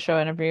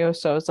multi-show interview,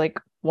 so it's like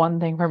one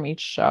thing from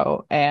each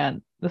show,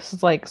 and this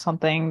is like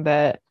something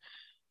that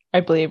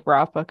I believe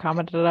Rafa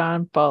commented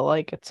on, but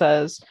like it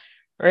says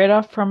right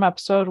off from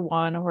episode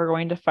 1, we're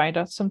going to find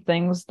out some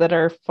things that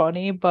are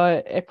funny,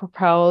 but it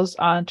propels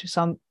onto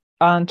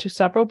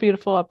several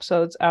beautiful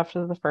episodes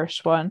after the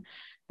first one,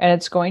 and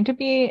it's going to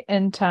be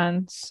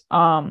intense.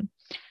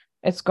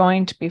 It's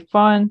going to be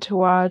fun to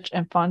watch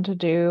and fun to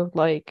do.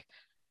 Like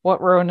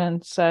what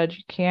Ronan said,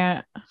 you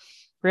can't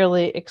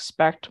really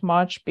expect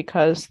much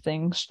because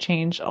things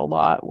change a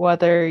lot.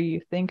 Whether you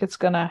think it's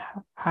gonna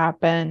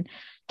happen,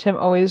 Tim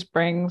always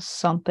brings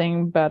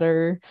something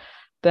better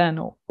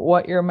than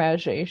what your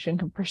imagination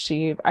can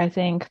perceive. I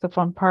think the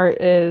fun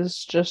part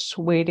is just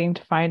waiting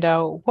to find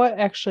out what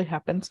actually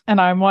happens. And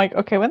I'm like,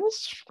 okay, when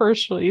this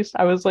first released,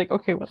 I was like,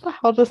 okay, what the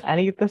hell does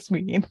any of this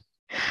mean?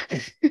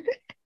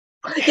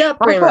 Yeah,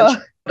 pretty much.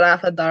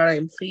 Rafa,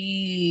 darling,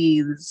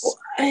 please.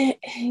 I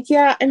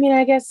mean,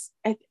 I guess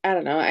I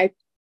don't know. I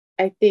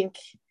think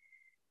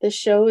the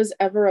show is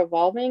ever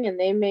evolving, and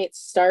they may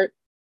start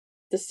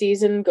the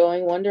season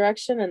going one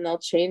direction and they'll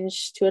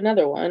change to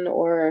another one,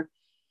 or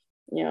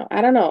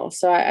I don't know.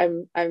 So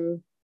I'm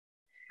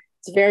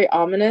it's very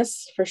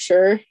ominous for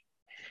sure,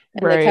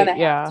 and they kind of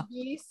have to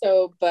be.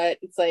 So, but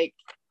it's like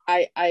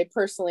I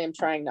personally am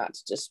trying not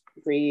to just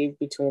read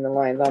between the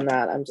lines on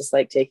that. I'm just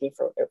like taking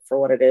for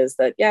what it is,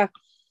 that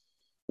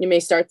you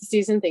may start the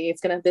season thinking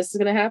this is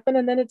gonna happen,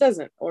 and then it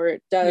doesn't, or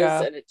it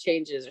does and it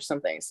changes or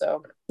something.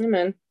 So,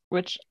 amen.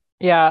 Which,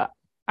 I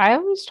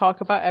always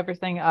talk about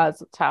everything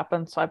as it's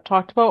happened. So I've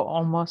talked about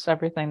almost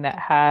everything that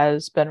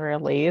has been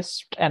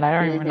released, and I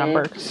don't even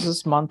remember because this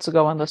was months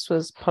ago when this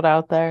was put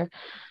out there.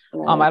 I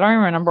don't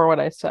even remember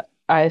what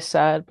I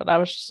said, but I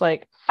was just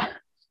like,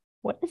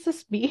 what does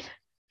this mean?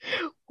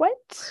 What?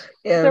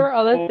 Yeah. There were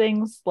other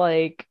things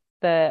like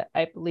that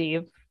I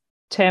believe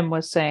Tim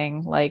was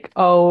saying, like,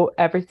 oh,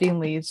 everything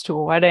leads to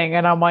a wedding.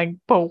 And I'm like,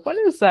 but what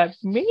does that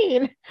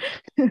mean?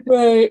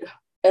 Right.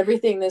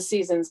 Everything this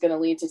season is going to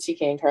lead to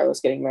TK and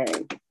Carlos getting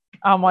married.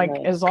 I'm like,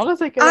 as long as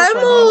they get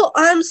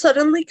I'm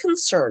suddenly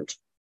concerned.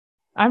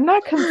 I'm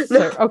not concerned.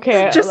 No,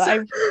 okay.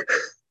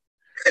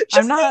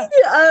 I'm not.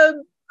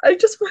 I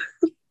just.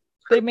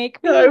 They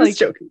make me I was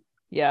joking.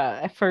 Yeah,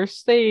 at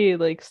first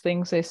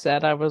things they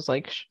said, I was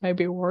like, should I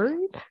be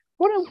worried?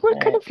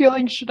 What kind of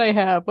feelings should I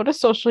have? What is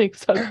socially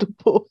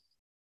acceptable?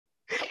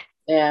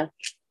 Yeah.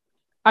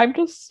 I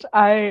don't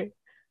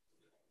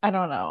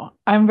know.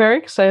 I'm very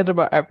excited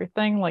about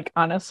everything. Like,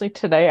 honestly,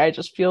 today I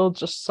just feel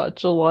just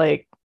such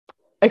a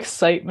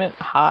excitement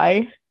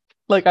high.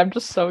 Like, I'm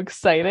just so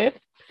excited.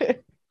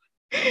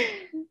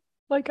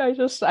 Like, I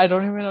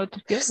don't even know what to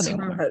feel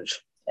anymore.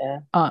 Yeah.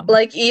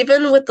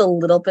 Even with the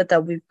little bit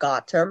that we've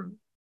gotten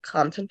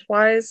content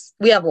wise,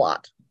 we have a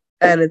lot,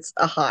 and it's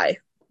a high.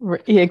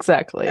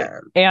 Exactly.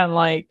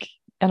 And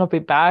it'll be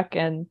back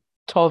in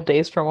 12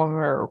 days from when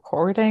we're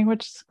recording,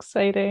 which is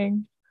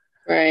exciting.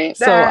 Right.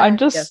 So I'm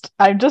just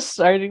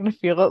starting to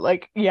feel it.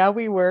 Like,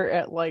 we were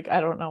at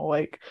I don't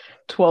know,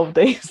 12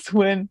 days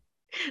when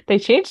they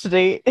changed the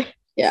date.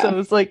 Yeah. So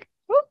it's like,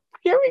 oh,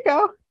 here we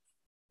go.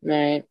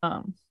 Right.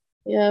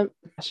 Yeah.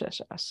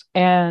 Yes.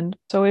 And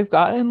so we've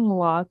gotten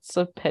lots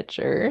of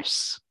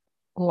pictures.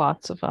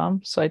 Lots of them.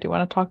 So I do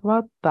want to talk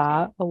about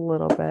that a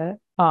little bit.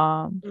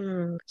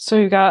 So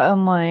you got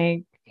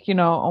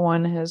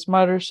on his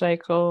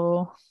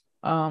motorcycle,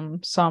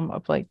 some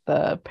of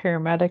the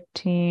paramedic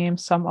team,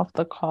 some of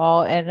the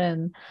call, and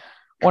in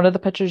one of the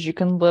pictures you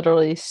can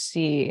literally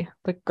see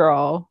the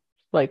girl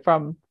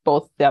from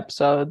both the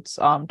episodes,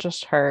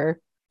 just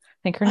her. I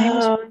think her name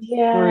was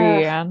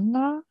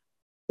Brianna.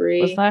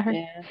 Was that her?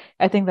 Yeah.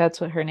 I think that's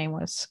what her name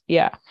was.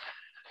 Yeah.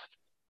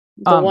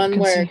 The one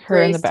where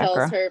Grace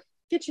tells her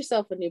get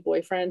yourself a new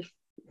boyfriend.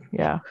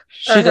 Yeah,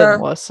 she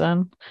didn't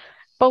listen.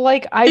 But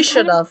like, She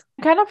should have.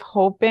 kind of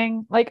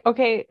hoping, like,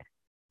 okay,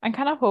 I'm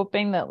kind of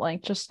hoping that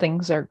like just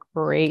things are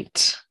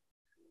great.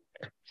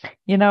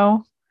 You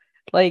know,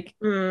 like,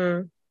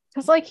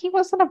 because like he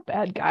wasn't a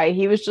bad guy.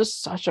 He was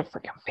just such a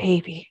freaking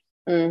baby.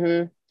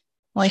 Mm-hmm.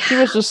 Like he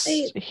was just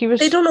he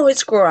was. They don't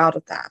always grow out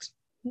of that.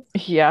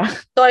 Yeah.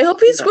 So I hope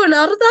he's growing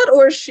out of that,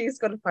 or she's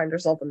going to find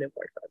herself a new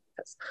boyfriend.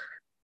 Because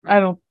I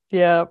don't.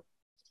 Yeah.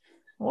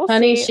 We'll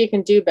Honey, see. she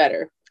can do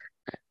better.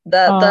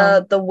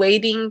 The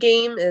waiting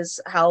game is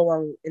how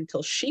long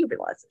until she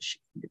realizes she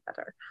can do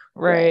better.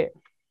 Right.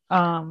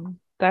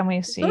 Then we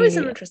It's always see.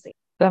 interesting.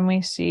 Then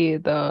we see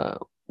the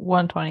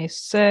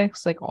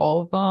 126, like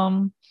all of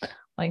them,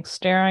 like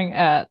staring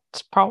at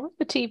probably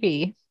the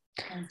TV.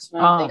 That's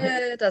what I'm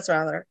thinking. That's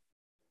rather.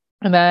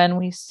 And then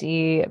we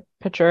see a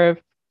picture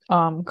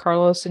of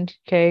Carlos and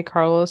TK.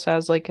 Carlos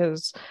has like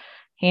his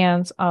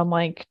hands on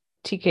like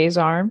TK's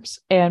arms,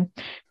 and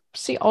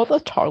see all the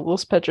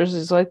Carlos pictures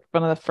is like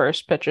one of the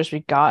first pictures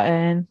we got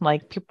in.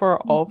 Like people are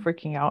all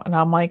freaking out, and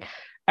I'm like,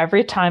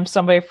 every time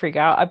somebody freak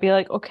out, I'd be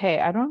like, okay,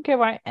 I don't get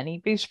why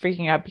anybody's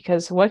freaking out,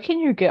 because what can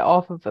you get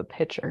off of a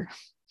picture?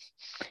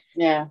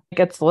 Yeah. Like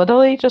it's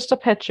literally just a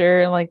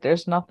picture, like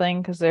there's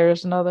nothing, because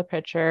there's another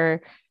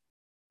picture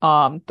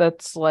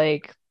that's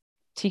like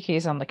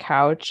TK's on the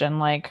couch and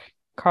like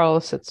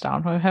Carlos sits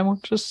down with him,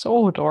 which is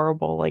so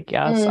adorable. Like,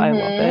 yes, I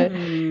love it.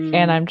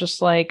 And I'm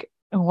just like,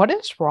 what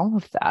is wrong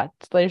with that?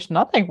 There's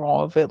nothing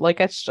wrong with it. Like,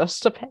 it's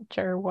just a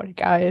picture. What,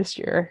 guys?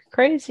 You're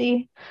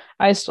crazy.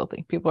 I still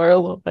think people are a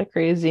little bit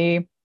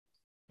crazy.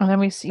 And then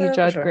we see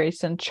Judge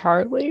Grace and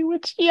Charlie,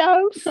 which,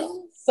 yes,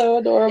 so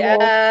adorable.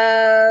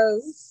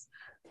 Yes.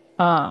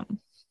 And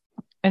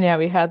yeah,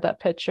 we had that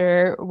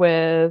picture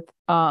with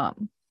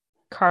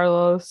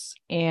Carlos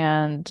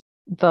and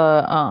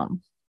the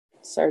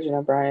Sergeant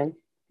O'Brien.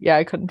 Yeah,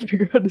 I couldn't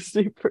figure out his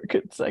name for a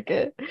good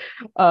second.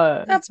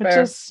 That's which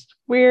fair. is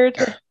weird.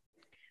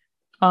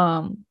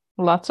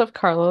 Lots of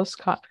Carlos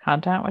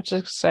content, which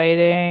is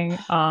exciting.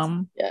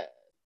 Yeah.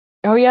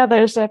 Oh yeah,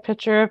 there's that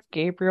picture of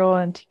Gabriel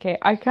and TK.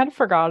 I kind of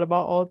forgot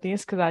about all of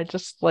these because I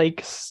just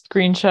like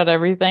screenshot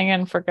everything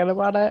and forget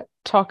about it.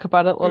 Talk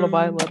about it little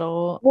by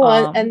little.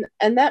 Well,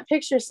 and that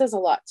picture says a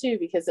lot too,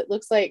 because it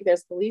looks like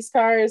there's police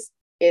cars.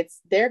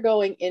 They're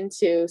going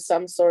into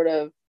some sort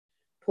of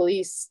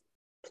police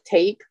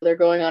take. They're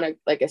going on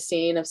a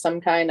scene of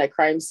some kind, a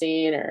crime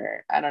scene,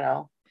 or I don't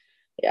know.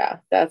 Yeah,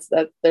 that's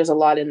there's a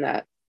lot in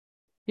that.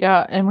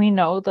 Yeah, and we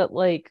know that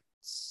like,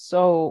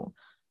 so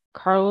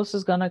Carlos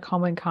is gonna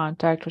come in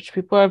contact, which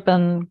people have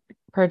been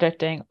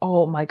predicting.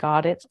 Oh my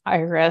god, it's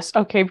Iris.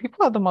 Okay,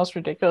 people have the most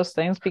ridiculous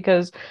things,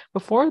 because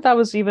before that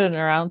was even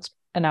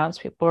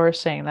announced, people were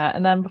saying that,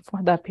 and then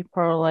before that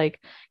people are like,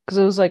 because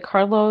it was like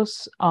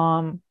Carlos,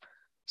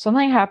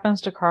 something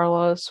happens to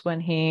Carlos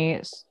when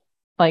he's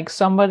like,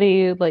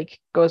 somebody like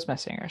goes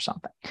missing or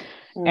something,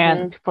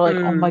 and people are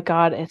like, oh my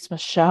god, it's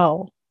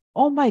Michelle.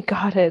 Oh my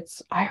god,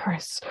 it's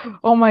Iris.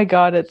 Oh my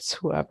god, it's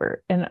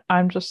whoever. And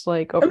I'm just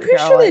like, I'm pretty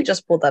sure they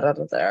just pulled that out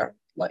of their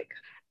like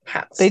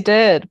hats. They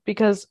did,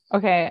 because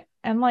okay,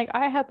 and like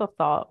I had the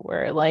thought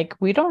where like,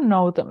 we don't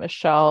know that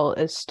Michelle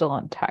is still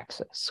in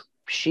Texas.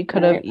 She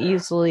could have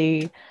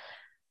easily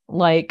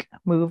like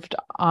moved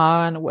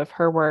on with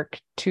her work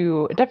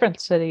to a different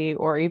city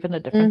or even a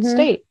different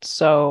state.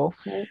 So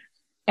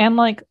and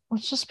like,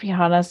 let's just be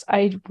honest,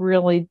 I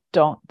really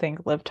don't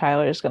think Liv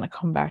Tyler is going to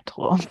come back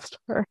to Lone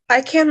Star.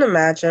 I can't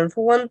imagine.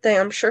 For one thing,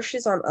 I'm sure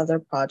she's on other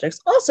projects.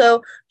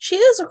 Also, she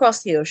is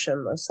across the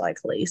ocean, most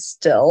likely,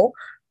 still.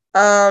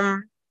 I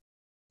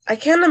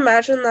can't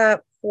imagine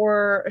that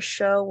for a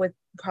show with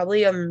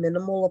probably a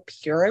minimal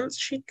appearance,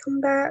 she'd come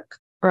back.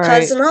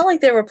 Because it's not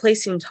like they're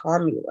replacing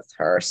Tommy with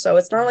her, so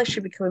it's not like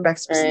she'd be coming back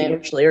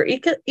substantially, or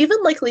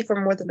even likely for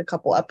more than a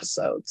couple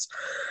episodes.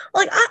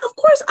 Like, of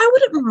course, I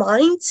wouldn't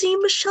mind seeing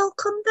Michelle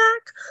come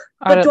back,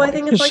 but do I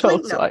think it's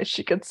likely? No. Why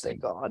she could stay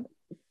gone.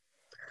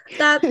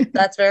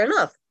 That's fair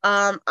enough.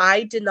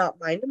 I did not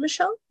mind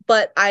Michelle,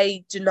 but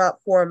I did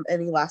not form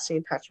any lasting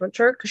attachment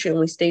to her because she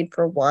only stayed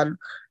for one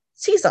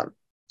season.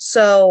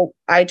 So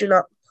I do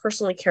not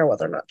personally care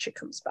whether or not she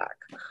comes back.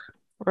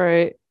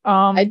 Right.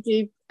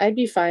 I'd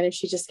be fine if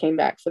she just came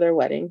back for their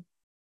wedding.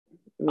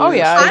 Oh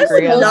yeah, I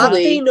would not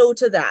say no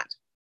to that.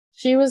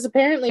 She was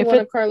apparently one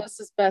of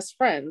Carlos's best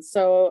friends,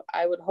 so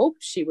I would hope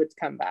she would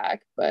come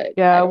back. But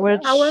yeah,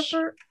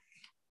 however,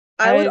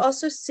 I would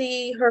also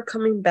see her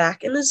coming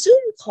back in a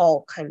Zoom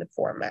call kind of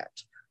format.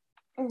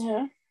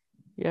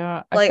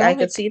 Yeah, I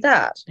could see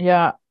that.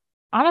 Yeah,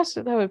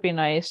 honestly, that would be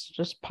nice to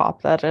just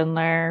pop that in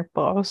there.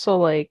 But also,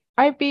 like,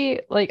 I'd be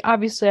like,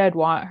 obviously, I'd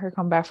want her to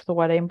come back for the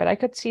wedding, but I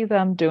could see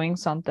them doing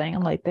something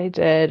like they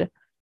did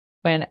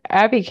when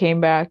Abby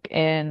came back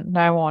in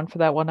 911 for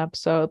that one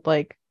episode.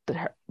 Like,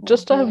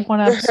 just to have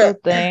one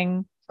episode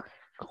thing,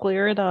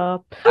 clear it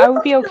up. I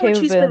would be okay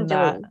with it in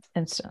that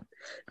instant.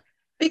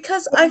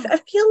 Because I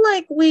feel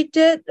like we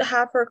did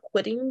have her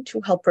quitting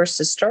to help her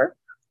sister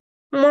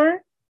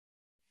more.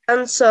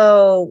 And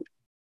so,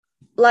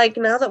 like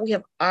now that we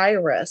have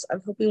Iris,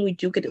 I'm hoping we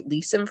do get at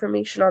least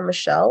information on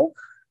Michelle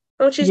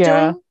and what she's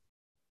Yeah. doing.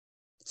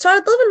 So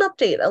I'd love an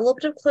update, a little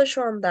bit of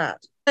closure on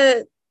that.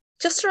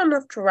 Just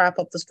enough to wrap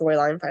up the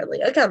storyline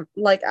finally. Again,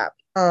 like Abby.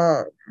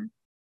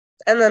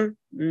 And then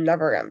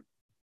never again.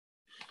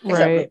 Except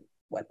Right.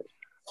 maybe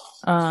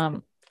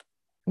when.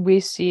 We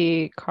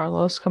see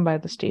Carlos come by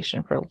the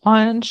station for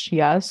lunch.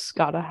 Yes,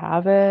 gotta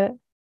have it.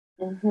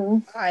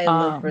 I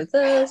live for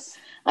this.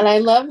 And I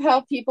love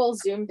how people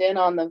zoomed in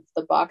on the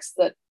box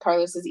that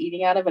Carlos is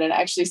eating out of, and it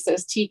actually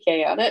says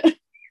TK on it.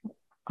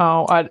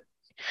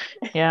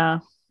 Yeah.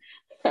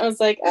 I was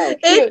like, oh,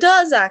 cute. It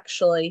does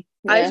actually.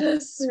 Yeah. I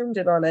just zoomed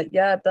in on it.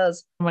 Yeah, it does.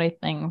 So many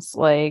things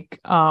like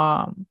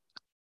I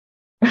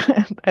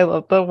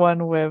love the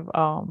one with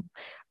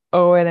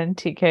Owen and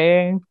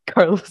TK, and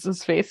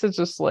Carlos's face is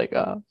just like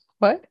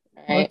what?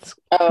 Right. What's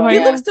Oh, going He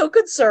on? looks so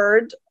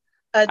concerned.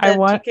 And I then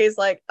want- TK's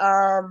like,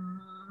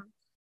 and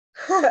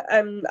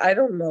I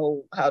don't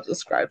know how to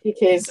describe it.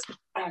 TK's,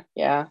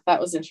 yeah, that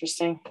was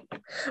interesting.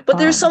 But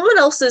there's Um, someone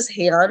else's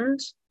hand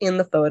in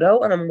the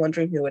photo, and I'm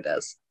wondering who it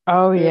is.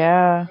 Oh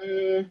yeah.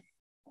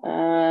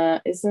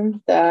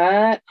 Isn't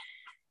that?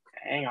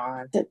 Hang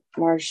on, is it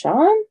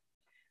Marshawn?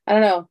 I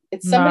don't know.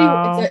 It's somebody.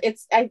 No.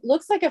 It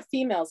looks like a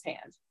female's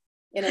hand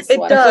in a It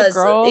sweater. does,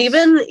 girls?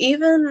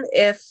 even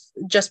if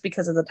just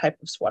because of the type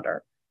of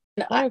sweater.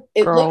 It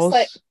looks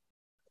like.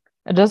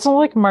 It doesn't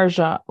look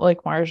Marjan.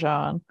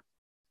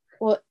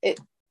 Well, it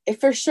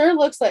for sure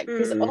looks like,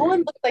 because Mm. Owen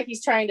looks like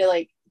he's trying to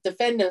like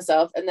defend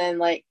himself, and then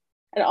like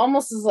it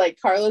almost is like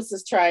Carlos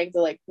is trying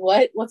to like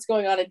what's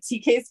going on, and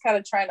TK's kind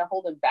of trying to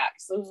hold him back.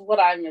 So this is what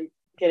I'm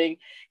getting,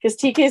 because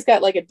TK's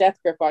got like a death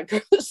grip on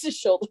Carlos's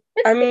shoulder.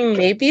 I mean,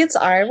 maybe it's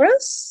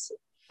Iris.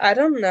 I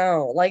don't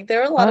know. Like,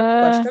 there are a lot of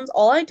questions.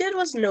 All I did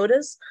was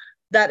notice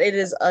that it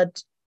is a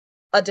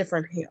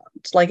different hand.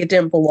 Like, it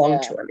didn't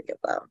belong to any of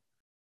them.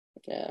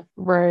 Yeah.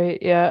 Right.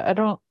 Yeah.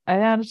 I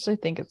honestly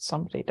think it's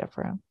somebody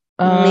different.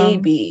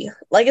 Maybe.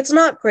 Like, it's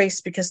not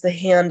Grace because the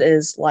hand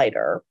is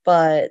lighter,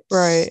 but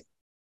Right.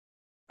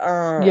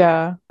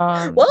 Yeah.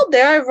 Well,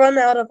 there I've run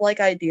out of like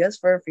ideas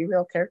for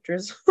female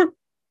characters.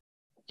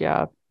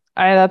 Yeah.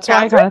 That's why I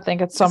Catherine? kind of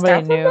think it's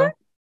somebody Catherine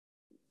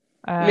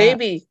new.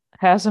 Maybe.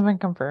 Hasn't been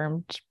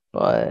confirmed,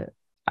 but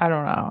I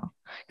don't know.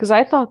 Because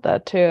I thought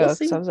that too. We'll Because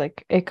see. I was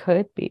like, it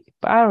could be,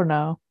 but I don't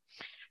know.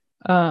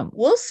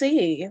 We'll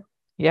see.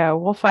 Yeah,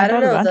 we'll I find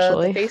don't out know.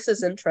 eventually. The face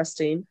is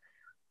interesting.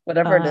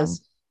 Whatever it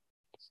is.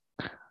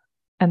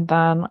 And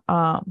then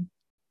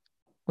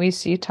we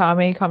see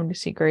Tommy coming to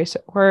see Grace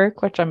at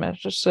work, which I'm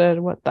interested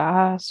what that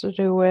has to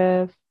do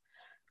with.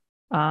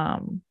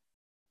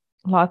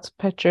 Lots of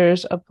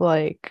pictures of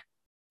like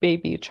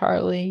baby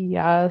Charlie.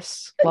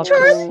 Yes, love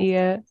to see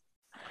it.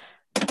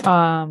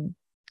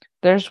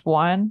 There's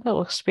one that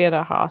looks to be at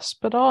a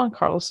hospital, and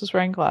Carlos is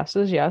wearing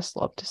glasses. Yes,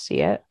 love to see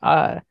it.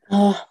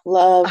 Love.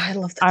 I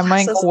love the I'm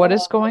like, glasses. what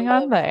is going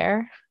on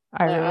there?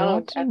 I really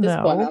want to At this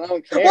point, I know.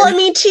 don't care. Well, I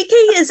mean,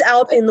 TK is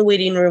out in the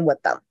waiting room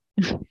with them.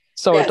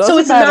 So Yeah, it so doesn't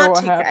it's matter not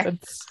what TK.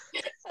 happens.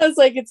 I was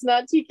like, it's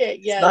not TK.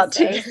 Yes, not I was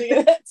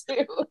thinking that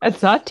too.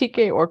 It's not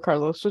TK or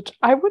Carlos, which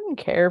I wouldn't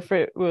care if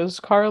it was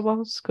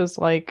Carlos, because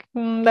like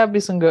that'd be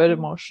some good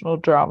emotional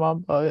drama,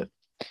 but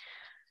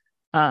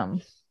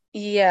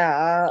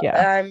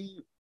Yeah.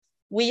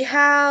 We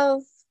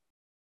have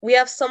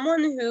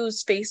someone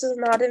whose face is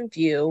not in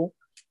view.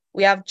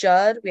 We have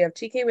Judd, we have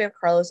TK, we have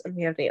Carlos, and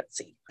we have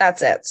Nancy.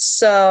 That's it.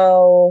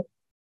 So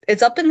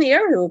it's up in the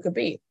air who it could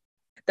be.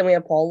 Then we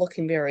have Paul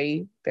looking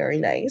very, very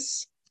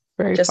nice.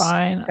 very Just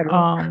fine.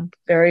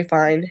 Very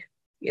fine.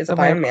 He is a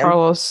Then we have fine man.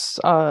 Carlos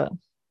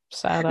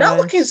sad Not eyes.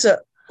 looking so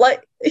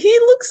like he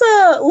looks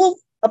a little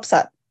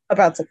upset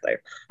about something.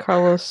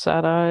 Carlos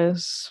sad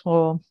eyes.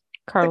 Well,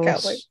 cowboy.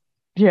 Carlos.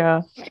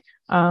 Yeah.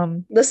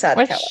 The sad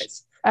Which-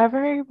 cowboys.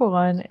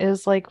 Everyone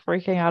is like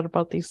freaking out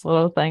about these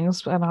little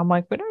things, and I'm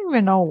like, we don't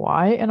even know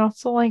why. And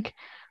also, like,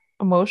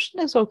 emotion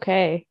is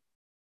okay.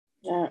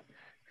 Yeah.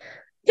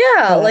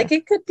 Yeah, Yeah. like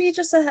it could be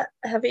just a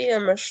heavy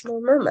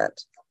emotional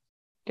moment.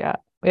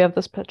 We have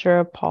this picture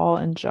of Paul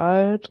and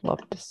Judd.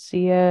 Love to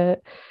see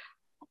it.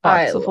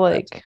 I Lots of love it.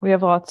 like, we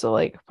have lots of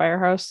like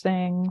firehouse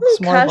things. Ooh,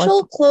 More of, like,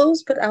 casual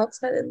clothes, but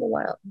outside in the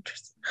wild.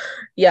 Interesting.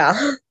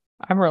 Yeah.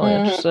 I'm really Mhm.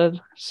 interested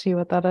to see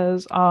what that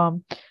is.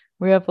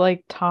 We have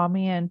like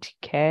Tommy and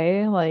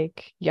TK.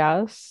 Like,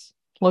 yes,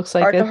 looks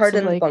like Heart to it's heart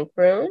in the like bunk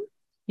room.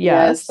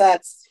 yes,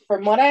 That's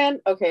from what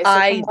okay. So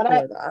I from what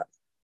know that.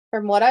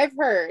 from what I've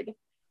heard,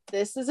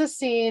 this is a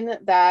scene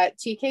that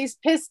TK's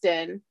pissed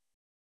in,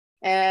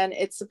 and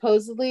it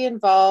supposedly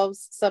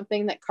involves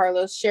something that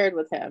Carlos shared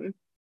with him,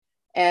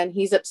 and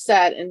he's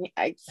upset, and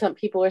some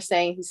people are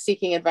saying he's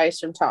seeking advice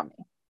from Tommy.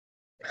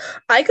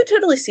 I could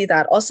totally see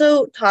that.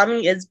 Also,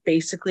 Tommy is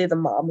basically the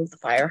mom of the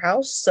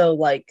firehouse, so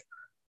like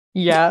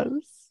yes.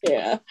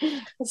 Yeah,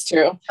 that's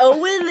true.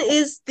 Owen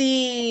is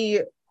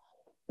the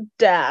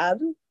dad.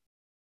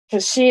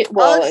 Because she,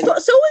 So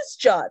is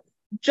Judd.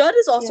 Judd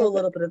is also Yeah, a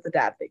little bit of the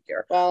dad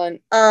figure. and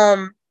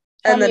And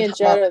Tommy then and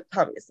Judd are-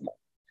 Tommy is the mom.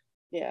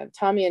 yeah,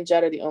 Tommy and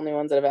Judd are the only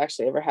ones that have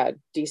actually ever had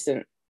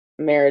decent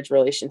marriage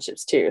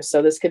relationships too.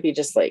 So this could be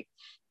just like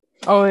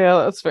Oh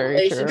yeah, that's very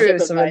true. Relationship True,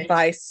 some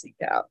advice.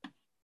 Yeah.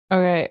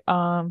 Okay,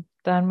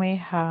 then we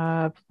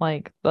have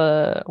like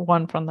the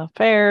one from the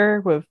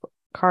fair with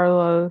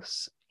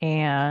Carlos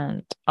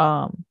and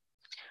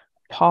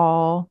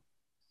Paul.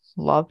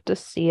 Love to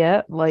see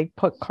it. Like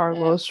put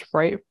Carlos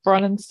right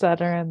front and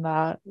center in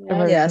that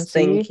Yeah. Yes,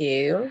 thank emergency.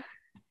 you.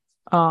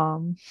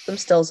 Um, Some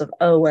stills of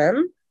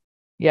Owen.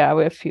 yeah,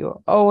 we have a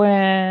few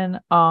Owen.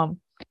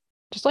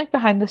 Just like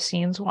behind the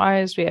scenes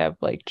wise, we have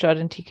like Judd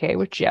and TK,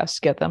 which yes,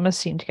 get them a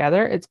scene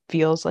together. It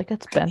feels like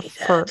it's been Hate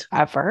it.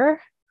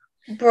 forever.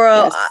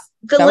 Bro, Yes.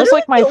 That was,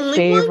 like, my the only one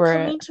favorite.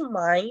 coming to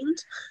mind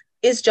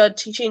is Judd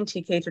teaching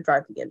TK to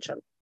drive the engine.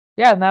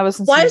 Yeah, and that was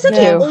in Why is season it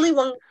the two. only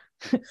one?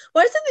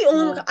 Why is it the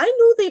only Yeah. one? I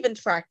know they've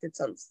interacted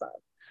since then.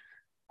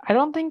 I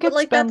don't think But, it's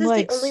like, that been is the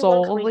like only one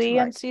coming to solely in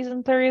mind.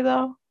 season 3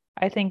 though.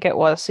 I think it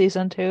was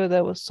season 2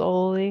 that was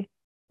solely.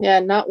 Yeah,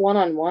 not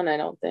one-on-one, I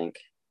don't think.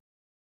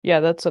 Yeah,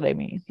 that's what I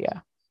mean. Yeah.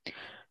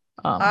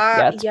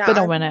 Yeah, it's been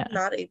a I'm minute.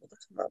 not able to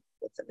come up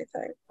with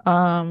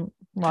anything.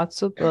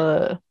 Lots of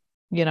the,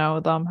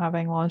 them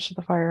having lunch at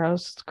the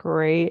firehouse. It's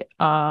great.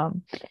 I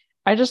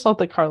just love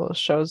that Carlos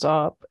shows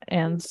up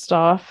and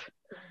stuff.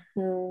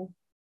 Hmm.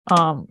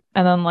 And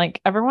then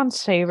like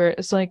everyone's favorite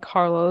is like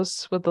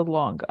Carlos with the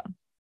long gun.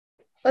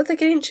 Oh, they're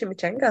getting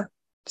chimichanga.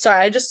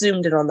 Sorry, I just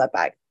zoomed in on that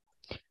bag.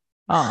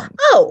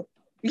 Oh,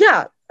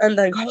 yeah. And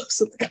then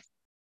Carlos with the gun.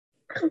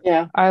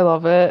 Yeah. I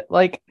love it.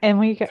 Like, and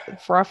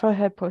Rafa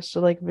had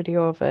posted like a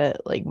video of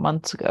it like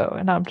months ago,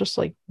 and I'm just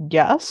like,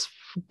 yes,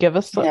 give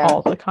us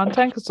all the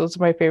content because those are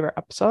my favorite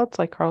episodes,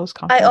 like Carlos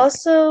content.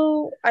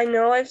 I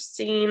know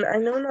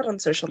not on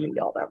social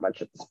media all that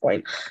much at this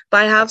point,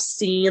 but I have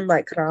seen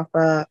like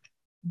Rafa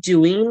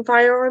doing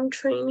firearm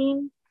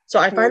training. So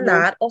I find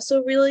that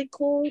also really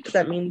cool because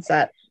that means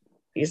that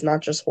he's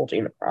not just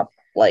holding a prop.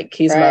 Like,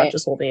 he's not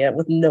just holding it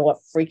with no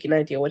freaking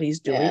idea what he's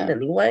doing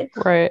anyway.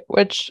 Right.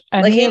 Which,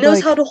 and like, he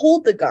knows how to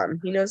hold the gun.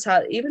 He knows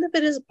how, even if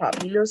it is a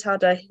prop, he knows how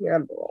to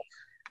handle,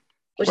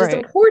 which is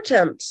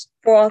important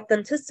for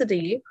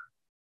authenticity.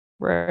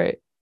 Right.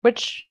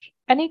 Which,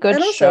 any good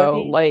And also,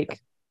 show,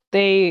 like,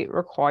 they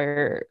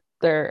require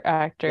their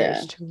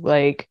actors to,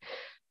 like,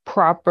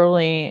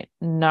 properly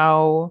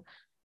know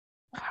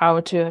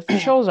how to.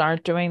 If shows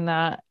aren't doing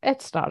that,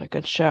 it's not a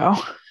good show.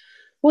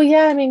 Well,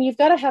 yeah, I mean, you've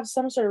got to have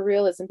some sort of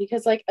realism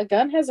because, like, a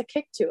gun has a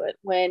kick to it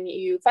when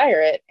you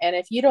fire it, and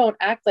if you don't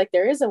act like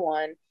there isn't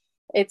one,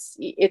 it's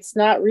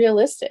not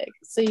realistic.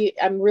 So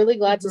I'm really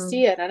glad to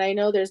see it, and I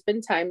know there's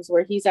been times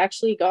where he's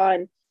actually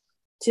gone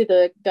to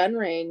the gun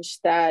range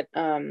that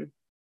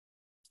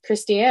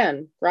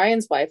Christiane,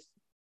 Ryan's wife,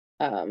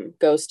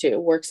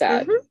 works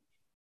at,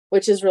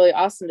 which is really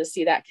awesome to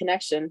see that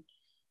connection.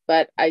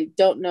 But I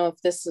don't know if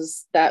this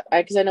is that,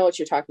 because I know what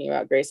you're talking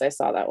about, Grace. I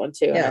saw that one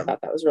too, and I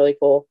thought that was really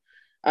cool.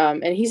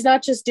 And he's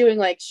not just doing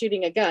like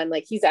shooting a gun,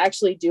 like he's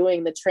actually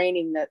doing the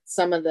training that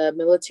some of the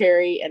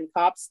military and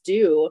cops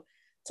do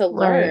to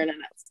learn, and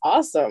that's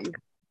awesome.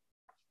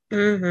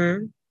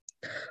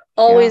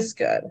 Always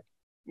good.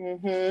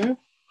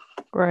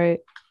 Right.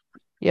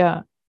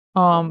 Yeah.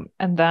 And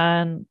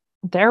then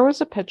there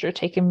was a picture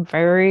taken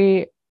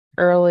very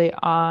early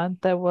on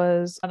that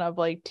was kind of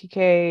like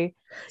TK.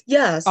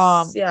 Yes.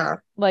 Yeah.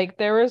 Like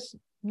there was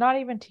not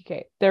even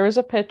TK. There was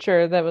a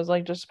picture that was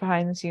like just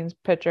behind the scenes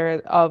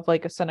picture of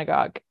like a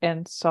synagogue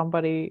and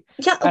somebody.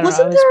 Yeah,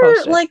 wasn't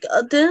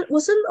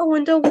a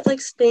window with like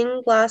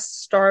stained glass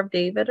Star of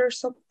David or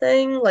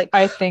something? Like,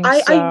 I think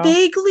so. I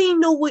vaguely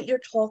know what you're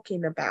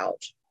talking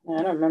about.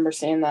 I don't remember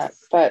seeing that,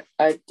 but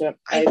I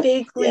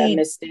vaguely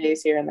miss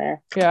days here and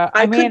there. Yeah,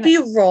 I could be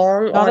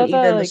wrong on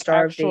even the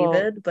Star of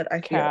David, but I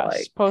feel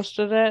like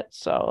posted it,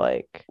 so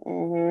like.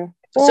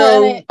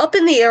 So up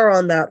in the air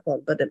on that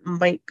one, but it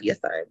might be a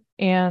thing.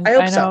 And I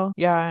hope know, so.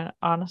 Yeah,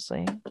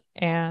 honestly.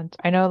 And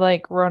I know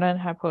like Ronan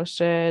had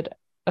posted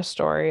a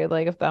story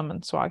like of them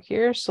and Swag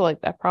here, so like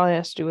that probably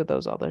has to do with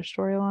those other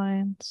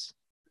storylines.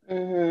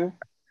 I'm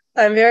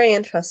very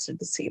interested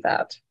to see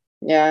that.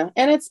 Yeah,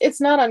 and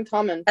it's not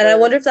uncommon. And I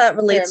wonder if that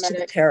relates to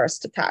the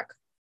terrorist attack.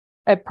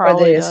 It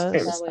probably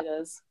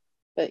does.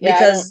 But yeah,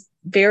 because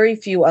very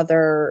few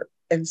other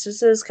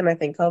instances can I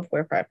think of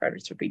where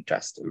firefighters would be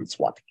dressed in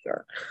SWAT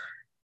gear.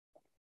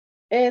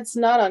 It's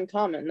not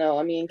uncommon, though.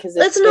 I mean, because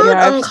it's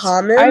not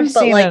uncommon. I've but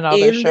seen like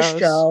it in the shows.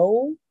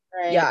 show,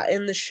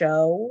 in the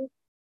show,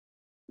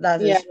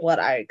 that is what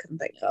I can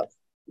think of.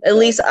 At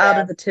least out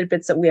of the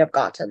tidbits that we have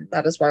gotten,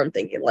 that is what I'm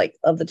thinking. Like,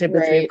 of the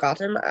tidbits we've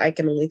gotten, I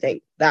can only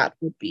think that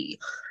would be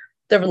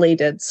the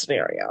related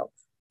scenario.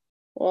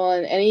 Well,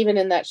 and even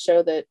in that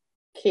show that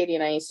Katie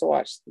and I used to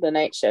watch, The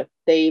Night Shift,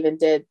 they even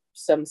did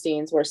some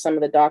scenes where some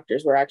of the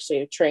doctors were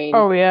actually trained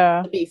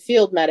to be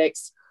field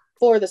medics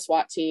for the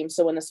SWAT team.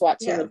 So when the SWAT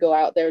team would go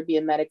out, there would be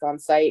a medic on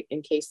site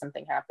in case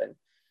something happened.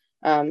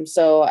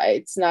 So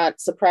it's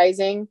not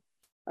surprising.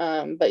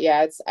 But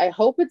yeah, I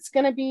hope it's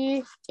going to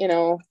be,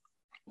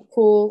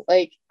 cool.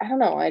 Like, I don't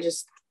know.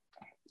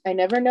 I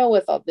never know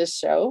with all this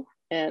show.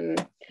 And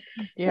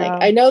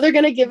like, I know they're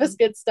going to give us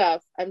good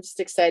stuff. I'm just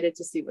excited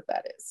to see what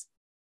that is.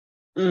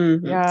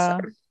 Mhm. Yeah.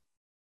 So-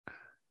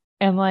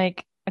 And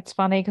like it's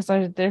funny because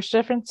there's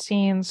different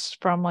scenes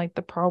from like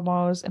the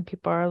promos, and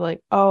people are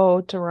like,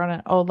 "Oh, to run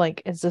it. Oh,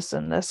 like is this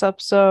in this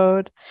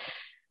episode?"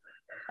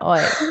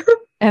 Like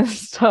and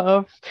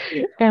stuff.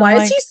 And Why is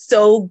like he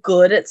so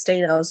good at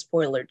staying out of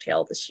spoiler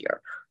tail this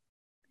year?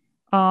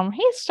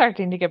 he's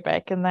starting to get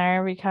back in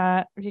there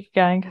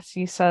because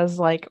he says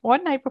like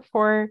one night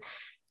before,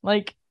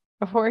 like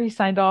before he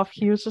signed off,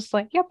 he was just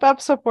like, "Yep,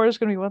 episode 4 is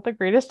going to be one of the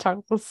greatest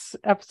Talkless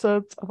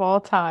episodes of all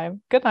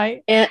time. Good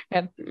night." And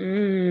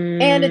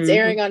And it's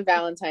airing on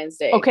Valentine's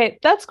Day. okay,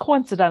 that's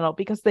coincidental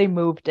because they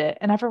moved it,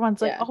 and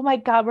everyone's like, Yeah. "Oh my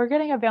God, we're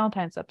getting a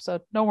Valentine's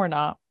episode." No, we're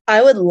not.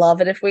 I would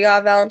love it if we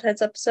got a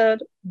Valentine's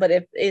episode, but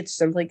if it's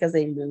simply because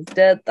they moved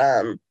it,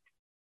 then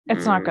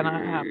It's not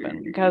gonna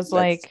happen because, that's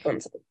like,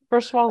 coincidental.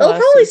 first of all, It'll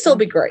last probably still season,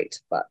 be great,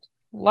 but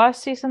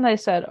last season they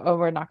said, "Oh,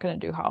 we're not gonna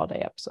do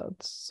holiday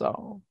episodes."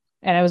 So,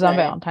 and it was on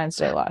Right. Valentine's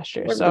Day last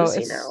year. we're So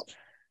losing it's out.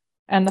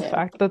 and the Yeah.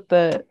 fact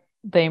that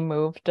they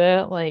moved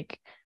it, like,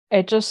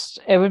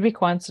 it would be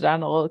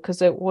coincidental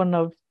because it wouldn't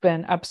have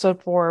been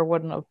episode 4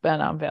 wouldn't have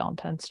been on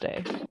Valentine's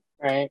Day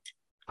Right.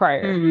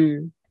 prior.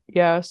 Mhm.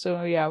 Yeah,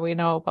 so yeah, we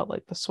know about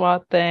like the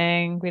SWAT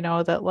thing. We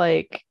know that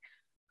like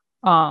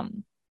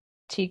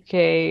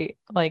TK,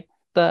 like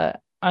the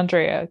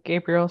Andrea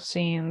Gabriel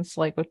scenes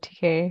like with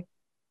TK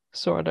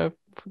sort of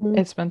Mhm.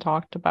 it's been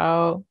talked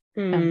about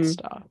and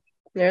stuff.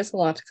 There's a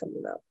lot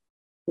coming up.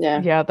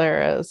 Yeah. Yeah,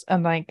 there is.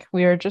 And like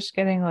we are just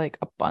getting like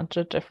a bunch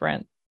of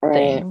different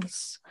Right.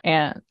 things.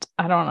 And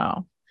I don't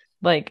know.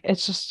 Like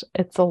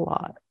it's a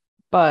lot.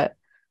 But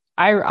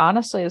I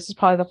honestly, this is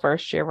probably the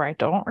first year where I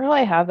don't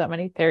really have that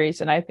many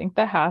theories. And I think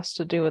that has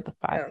to do with the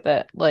fact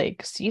that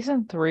like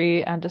season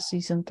 3, end of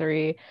season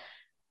 3,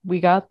 we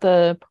got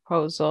the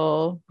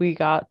proposal. We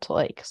got to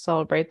like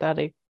celebrate that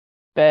a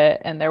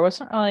bit. And there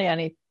wasn't really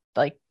any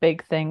like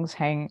big things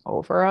hanging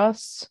over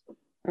us.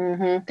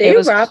 Mm-hmm. They It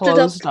was wrapped it up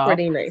closed up.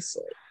 pretty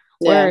nicely.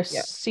 Whereas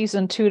Yeah.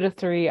 season 2 to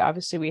 3,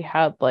 obviously we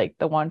had like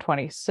the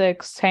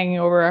 126 hanging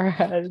over our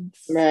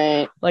heads.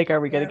 Right. Like, are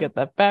we gonna Yeah. get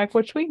that back?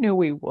 Which we knew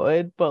we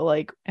would, but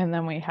like, and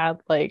then we had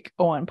like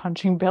Owen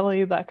punching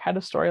Billy, that kind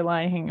of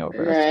storyline hanging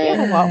over us. We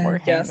had a lot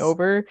more Yes.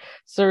 hangover,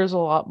 so there's a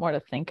lot more to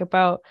think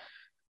about.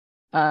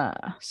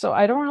 So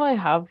I don't really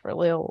have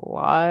really a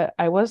lot.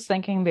 I was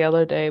thinking the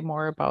other day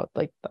more about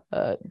like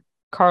the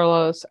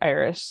Carlos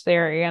Iris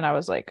theory, and I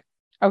was like,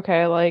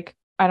 okay, like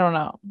I don't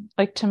know.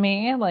 Like to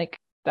me, like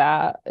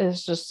that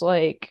is just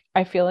like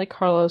I feel like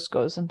Carlos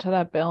goes into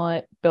that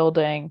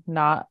building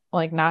not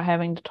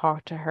having to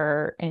talk to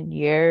her in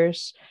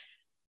years,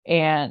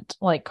 and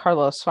like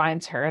Carlos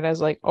finds her and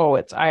is like, oh,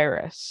 it's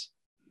Iris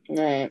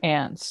Right.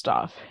 and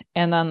stuff.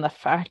 And then the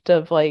fact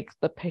of like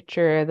the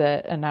picture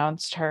that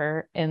announced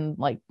her in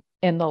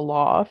the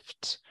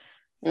loft,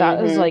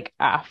 that is Mhm. like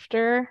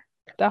after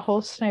that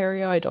whole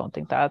scenario. I don't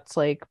think that's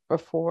like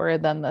before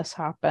then this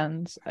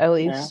happens. At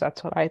least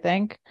that's what I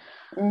think.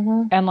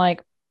 Mhm. And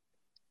like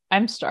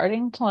I'm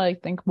starting to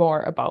like think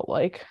more about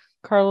like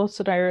Carlos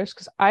and Iris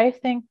because I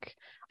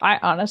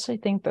honestly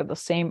think they're the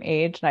same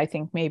age, and I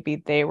think maybe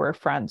they were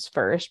friends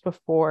first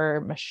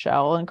before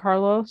Michelle and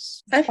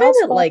Carlos. I find it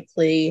possible.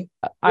 likely.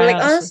 I Like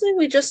honestly,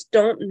 we just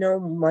don't know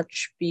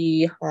much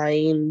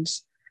behind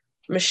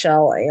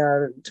Michelle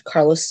and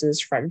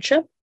Carlos's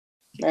friendship.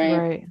 Right.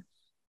 right.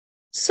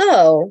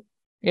 So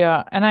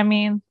Yeah, and I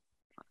mean,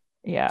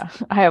 yeah,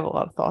 I have a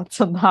lot of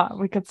thoughts on that.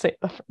 We could save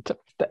that for a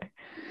different day.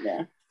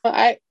 Yeah.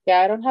 I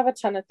don't have a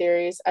ton of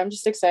theories. I'm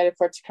just excited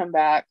for it to come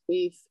back.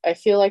 I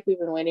feel like we've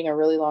been waiting a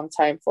really long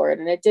time for it,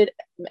 and it did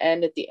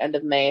end at the end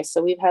of May.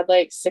 So we've had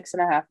like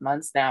 6.5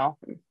 months now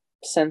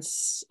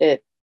since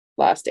it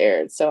last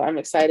aired. So I'm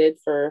excited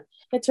for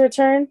it to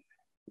return.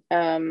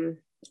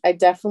 I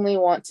definitely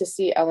want to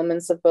see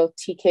elements of both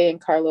TK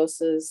and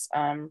Carlos's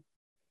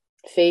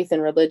faith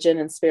and religion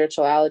and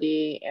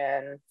spirituality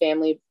and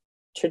family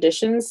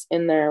traditions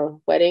in their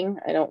wedding.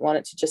 I don't want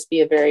it to just be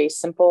a very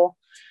simple.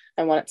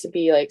 I want it to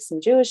be like some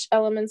Jewish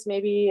elements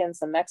maybe, and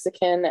some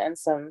Mexican, and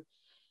some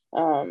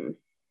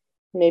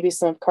maybe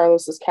some of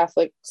Carlos's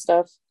Catholic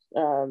stuff,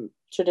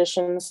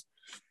 traditions,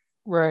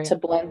 Right. to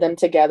blend them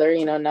together,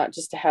 not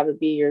just to have it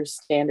be your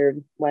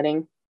standard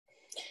wedding.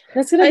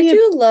 And it's gonna I be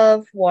do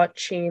love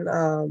watching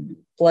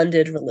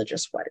blended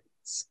religious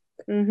weddings.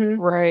 Mhm.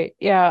 Right.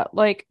 Yeah.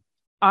 Like,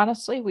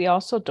 honestly, we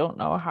also don't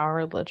know how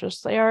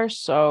religious they are.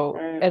 So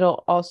Right.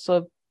 it'll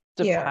also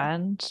Yeah.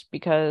 depend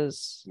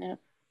because Yeah.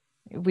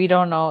 we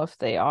don't know if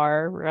they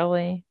are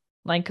really.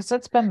 Like, because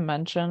it's been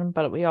mentioned,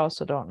 but we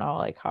also don't know,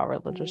 like, how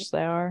religious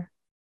they are.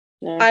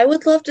 Yeah. I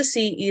would love to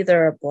see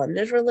either a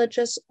blended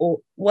religious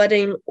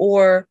wedding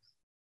or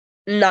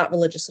not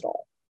religious at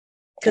all.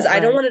 Because I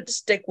don't Right. want it to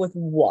stick with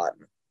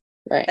one.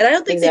 Right. And I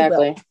don't think they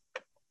will.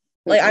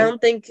 Like, I Mhm.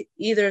 don't think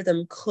either of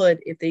them could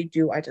if they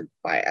do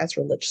identify as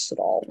religious at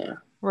all. Yeah.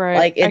 Right.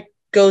 Like, it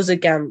goes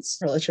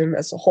against religion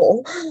as a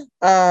whole.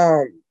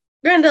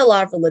 Granted, a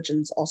lot of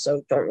religions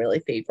also don't really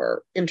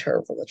favor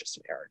inter-religious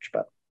marriage,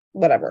 but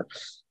whatever.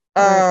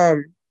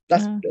 Right.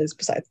 That Yeah. is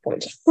beside the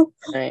point.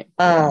 Right.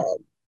 Um,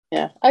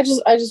 Yeah. I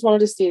just wanted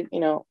to see,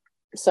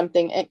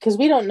 something, because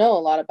we don't know a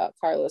lot about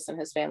Carlos and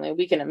his family.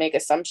 We can make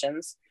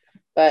assumptions,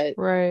 but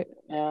Right.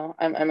 you know,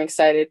 I'm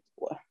excited.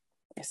 Well,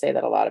 I say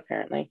that a lot,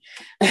 apparently.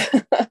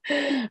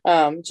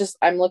 Just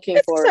I'm looking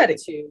forward exciting.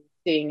 to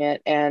seeing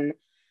it, and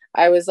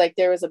I was like,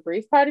 there was a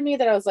brief part of me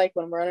that I was like,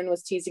 when Ronan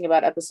was teasing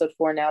about episode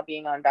 4 now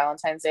being on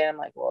Valentine's Day, I'm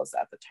like, well, is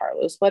that the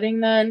Tarlos wedding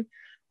then?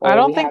 I Or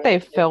don't we think have they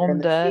it later in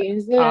filmed the it,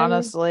 season?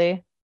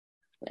 honestly.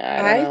 I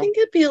don't I know. think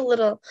it'd be a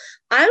little.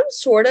 I'm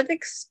sort of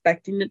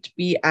expecting it to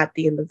be at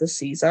the end of the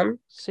season.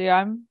 See,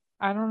 I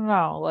don't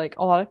know. Like,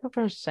 a lot of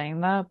people are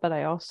saying that, but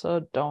I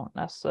also don't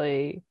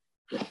necessarily.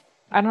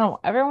 I don't know.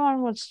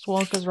 Everyone was, well,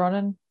 because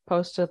Ronan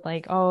posted,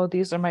 like, oh,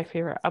 these are my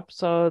favorite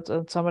episodes.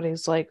 And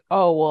somebody's like,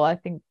 oh, well, I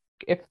think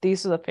if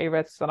these are the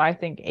favorites, then I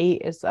think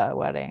 8 is the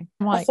wedding.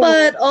 I'm like,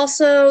 But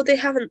also, they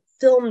haven't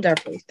filmed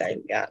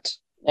everything yet.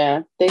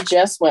 Yeah, they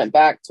just went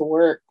back to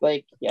work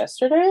like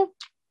yesterday.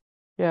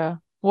 yeah.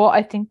 Well,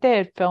 I think they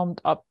had filmed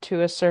up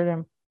to a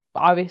certain.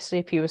 Obviously,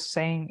 if he was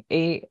saying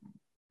 8,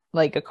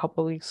 like a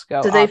couple weeks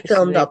ago, So they obviously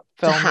filmed up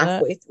to filmed it.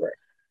 halfway through.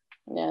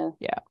 Yeah.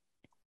 Yeah.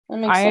 That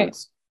makes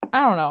sense. I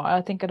don't know.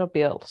 I think it'll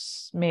be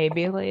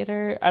maybe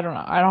later. I don't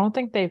know. I don't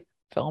think they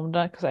filmed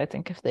it because I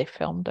think if they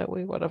filmed it,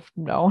 we would have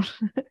known.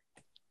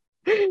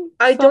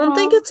 I don't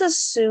think Somehow. it's as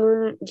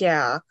soon.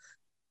 Yeah.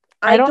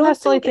 I don't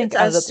necessarily think think it's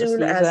end as of the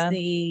soon as season.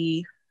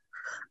 the.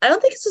 I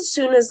don't think it's as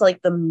soon as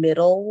like the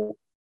middle,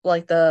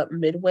 like the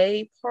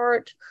midway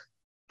part.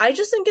 I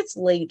just think it's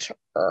later.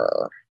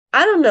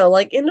 I don't know.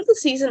 Like end of the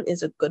season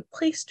is a good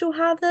place to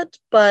have it,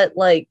 but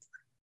like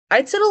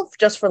I'd settle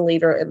just for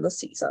later in the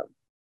season.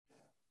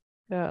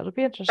 Yeah, it'll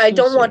be interesting. I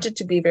don't want it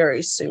to be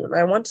very soon.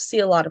 I want to see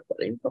a lot of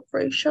wedding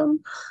preparation,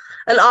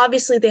 and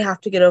obviously they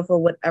have to get over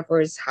whatever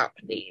is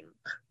happening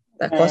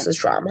that Right. causes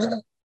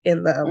drama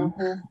in them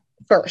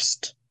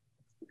first.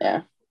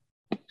 Yeah.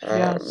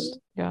 Yes.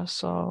 Yeah.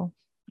 So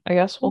I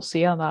guess we'll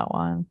see on that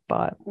one,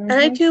 but And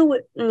I do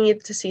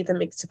need to see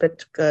them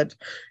exhibit good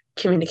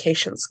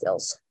communication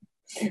skills.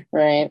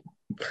 Right.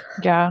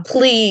 yeah,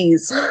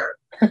 Please.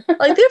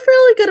 Like they're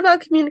really good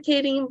about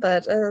communicating,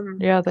 but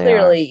yeah, they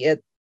clearly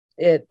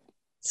it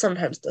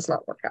sometimes does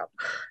not work out.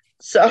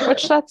 So are.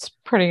 Which that's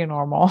pretty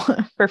normal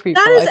for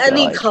people. that is I feel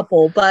any like.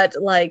 couple, but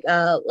like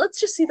let's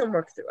just see them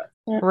work through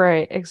it.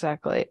 Right,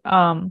 exactly.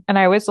 And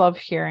I always love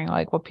hearing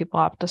like what people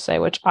have to say,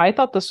 which I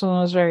thought this one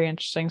was very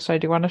interesting. So I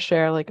do want to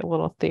share like a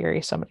little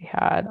theory somebody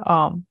had.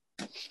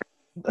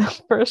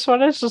 The first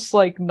one is just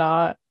like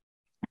not.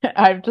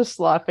 I'm just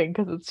laughing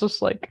because it's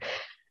just like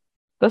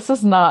this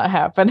is not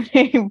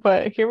happening,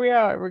 but here we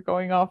are. We're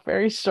going off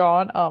very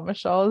strong.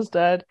 Michelle is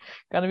dead,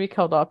 gonna be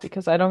killed off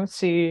because I don't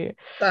see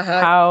The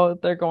heck? how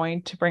they're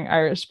going to bring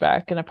Iris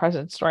back in a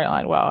present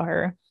storyline without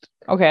her.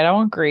 Okay, I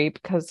don't agree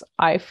because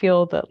I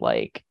feel that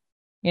like,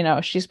 you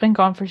know, she's been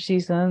gone for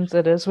seasons.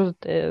 It is what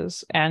it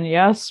is. And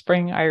yes,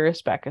 bringing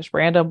Iris back is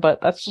random,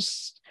 but that's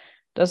just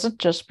doesn't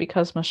just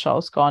because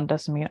Michelle's gone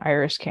doesn't mean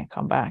Iris can't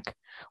come back.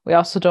 We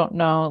also don't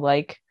know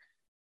like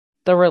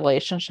the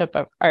relationship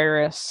of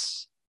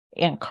Iris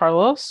and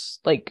Carlos.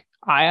 Like,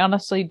 I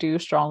honestly do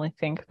strongly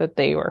think that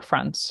they were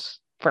friends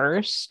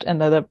first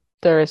and that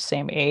they're the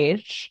same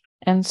age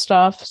and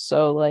stuff.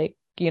 So, like,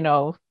 you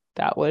know,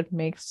 that would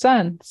make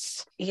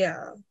sense.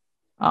 Yeah.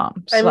 So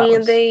I that mean,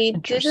 was they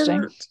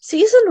interesting. didn't.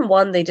 Season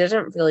 1, they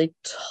didn't really.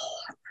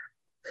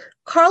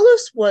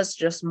 Carlos was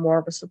just more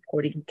of a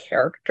supporting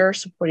character,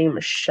 supporting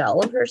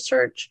Michelle in her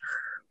search.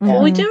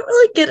 But we Mhm. didn't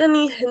really get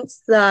any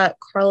hints that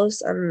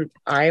Carlos and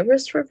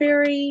Iris were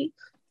very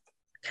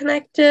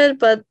connected,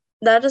 but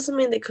that doesn't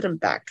mean they couldn't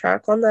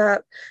backtrack on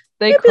that.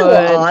 They It'd be a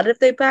little could. odd if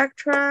they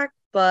backtrack,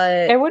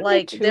 but It wouldn't be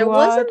like too there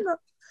odd. wasn't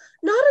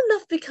not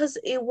enough because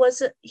he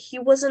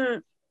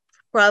wasn't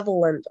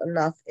prevalent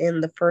enough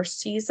in the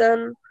first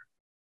season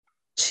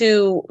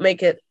to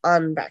make it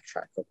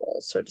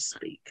unbacktrackable, so to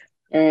speak.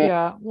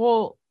 Yeah.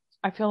 Well,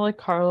 I feel like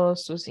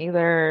Carlos was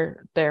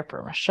either there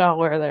for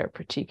Michelle or there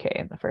for TK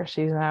in the first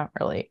season. I don't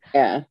really.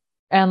 Yeah.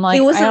 And like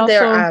He wasn't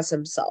there also, as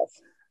himself.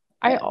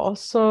 I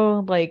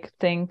also like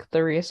think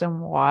the reason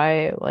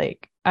why,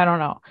 like, I don't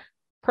know.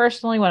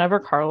 Personally, whenever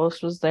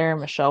Carlos was there,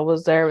 Michelle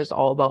was there, it was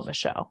all about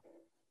Michelle.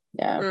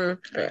 Yeah.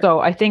 Yeah. So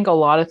I think a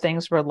lot of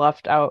things were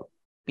left out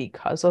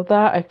because of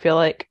that. I feel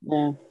like,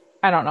 Yeah.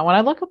 I don't know. When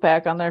I look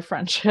back on their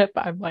friendship,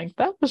 I'm like,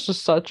 that was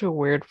just such a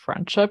weird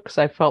friendship because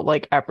I felt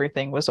like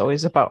everything was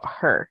always about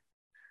her.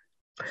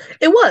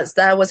 It was.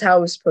 That was how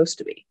it was supposed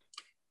to be.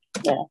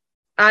 Yeah.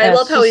 I Yeah,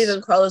 love it's how just-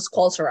 even Carlos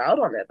calls her out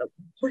on it.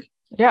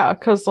 Yeah,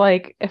 because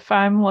like if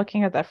I'm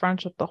looking at that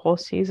friendship the whole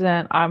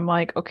season, I'm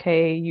like,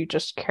 okay, you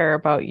just care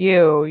about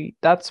you.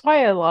 That's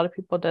why a lot of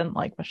people didn't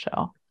like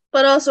Michelle.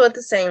 But also at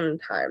the same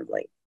time,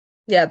 like,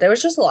 yeah, there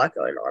was just a lot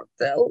going on.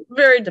 The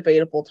very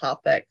debatable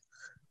topic.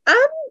 I'm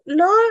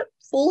not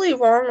fully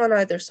wrong on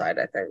either side,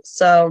 I think.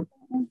 So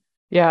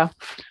Yeah,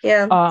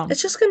 yeah,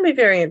 it's just gonna be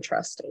very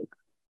interesting.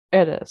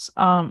 it is.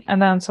 And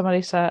then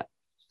somebody said,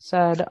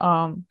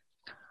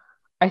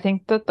 I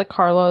think that the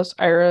Carlos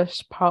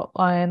Iris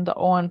plotline, the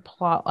Owen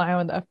plotline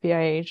with the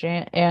FBI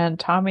agent, and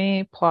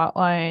Tommy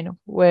plotline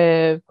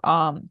with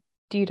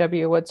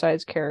DW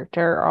Woodside's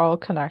character are all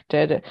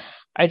connected.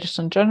 I just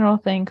in general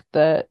think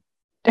that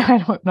I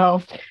don't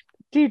know.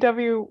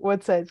 DW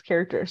Woodside's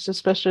character is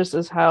suspicious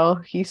as hell.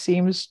 He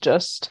seems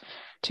just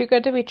too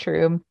good to be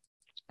true.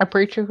 A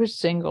preacher who's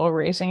single,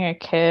 raising a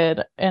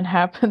kid, and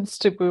happens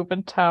to move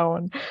in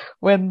town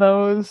when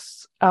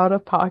those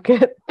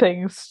out-of-pocket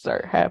things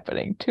start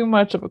happening. Too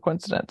much of a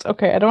coincidence.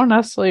 Okay, I don't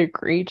necessarily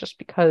agree just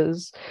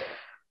because,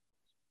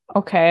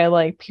 okay,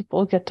 like,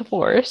 people get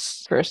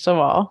divorced, first of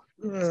all.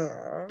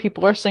 Yeah.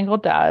 People are single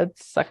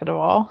dads, second of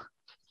all.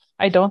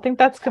 I don't think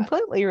that's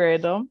completely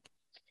random.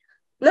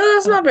 No,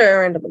 that's not very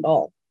random at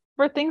all.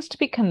 For things to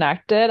be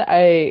connected,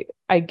 I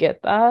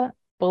get that,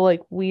 but like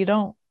we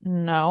don't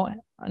know,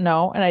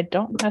 no, and I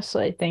don't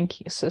necessarily think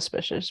he's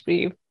suspicious.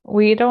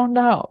 We don't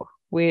know.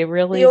 We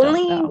really don't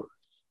know.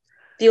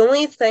 The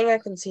only thing I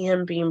can see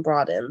him being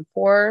brought in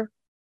for,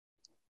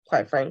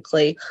 quite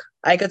frankly,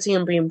 I could see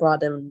him being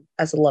brought in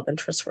as a love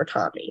interest for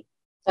Tommy.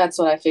 That's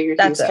what I figured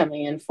he was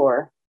coming in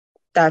for.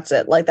 That's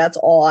it. Like, that's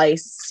all I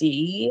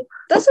see.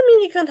 Doesn't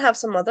mean he couldn't have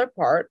some other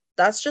part.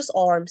 That's just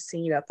all I'm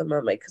seeing at the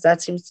moment, because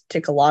that seems to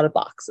tick a lot of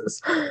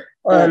boxes.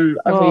 Reason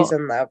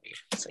that would be.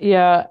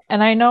 Yeah,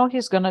 and I know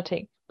he's gonna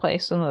take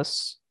place in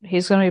this.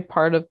 He's gonna be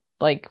part of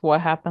like what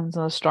happens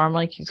in the storm.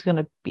 Like he's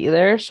gonna be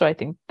there, so I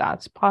think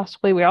that's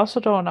possibly. We also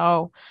don't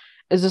know.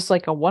 Is this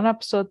like a one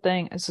episode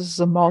thing? Is this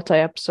a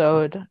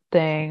multi-episode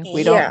thing?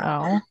 We don't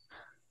know.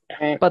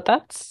 Right. But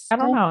that's I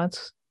don't know.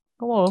 It's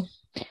a little.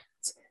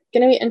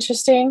 Going to be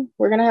interesting.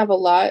 We're going to have a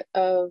lot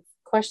of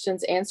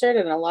questions answered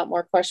and a lot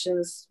more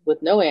questions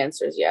with no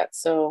answers yet.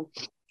 So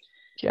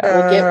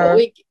yeah,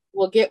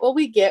 we'll get what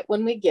we get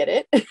when we get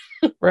it.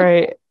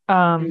 Right.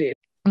 And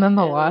then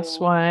the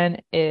last one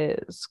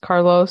is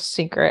Carlos'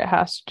 secret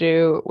has to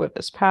do with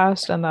his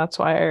past, and that's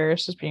why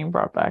Iris is being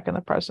brought back in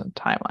the present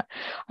timeline.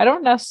 I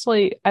don't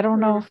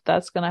know if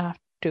that's going to have to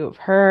do with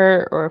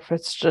her or if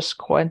it's just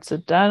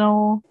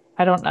coincidental.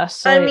 I don't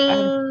necessarily. I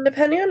mean,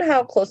 depending on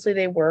how closely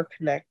they were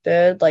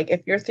connected, like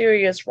if your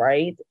theory is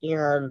right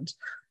and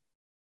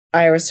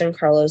Iris and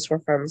Carlos were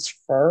friends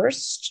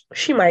first,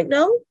 she might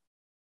know.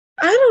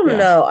 I don't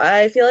know.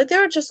 I feel like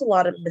there are just a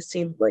lot of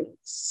missing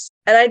links.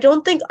 And I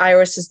don't think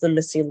Iris is the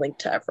missing link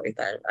to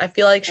everything. I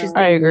feel like she's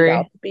being moved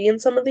out to be in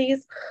some of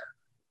these.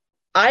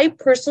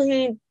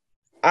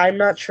 I'm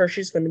not sure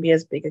she's going to be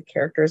as big a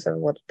character as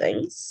everyone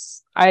thinks.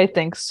 I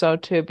think so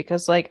too,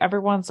 because like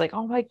everyone's like,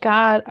 oh my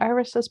god,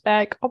 Iris is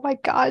back. Oh my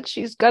god,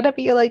 she's gonna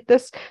be like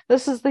this.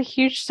 This is the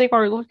huge thing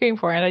we're looking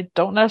for. And I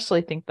don't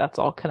necessarily think that's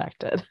all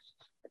connected.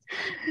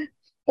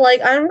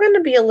 Like, I'm going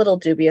to be a little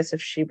dubious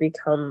if she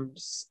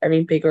becomes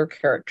any bigger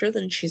character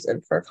than she's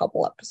in for a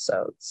couple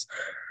episodes.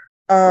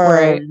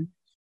 Right.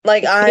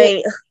 Like,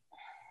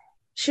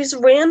 she's a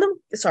random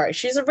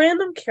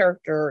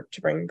character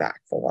to bring back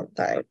for one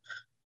thing.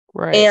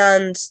 Right.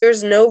 And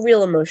there's no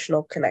real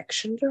emotional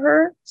connection to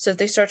her. So if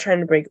they start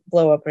trying to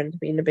blow up into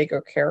being a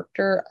bigger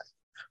character,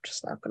 I'm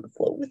just not going to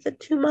flow with it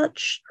too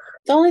much.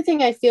 The only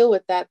thing I feel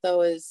with that,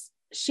 though, is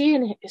she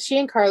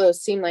and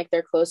Carlos seem like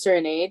they're closer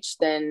in age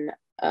than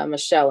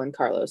Michelle and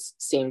Carlos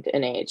seemed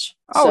in age.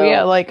 Oh,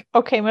 yeah. Like,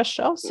 okay,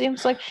 Michelle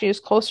seems like she's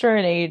closer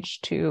in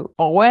age to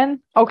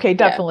Owen. Okay,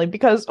 definitely. Yeah.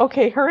 Because,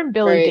 okay, her and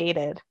Billy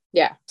dated.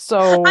 Yeah.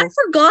 So I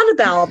forgot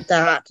about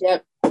that.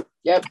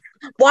 Yep.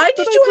 Why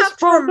did you have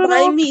to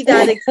remind me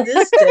that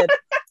existed?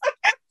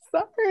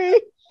 Sorry.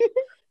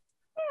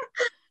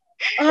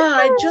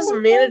 I just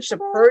managed to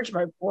purge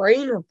my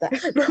brain of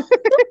that.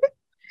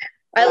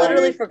 I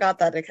literally forgot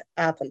that it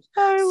happened.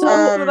 I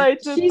love that I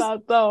did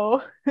that,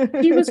 though.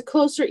 He was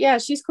closer. Yeah,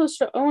 she's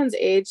closer to Owen's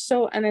age.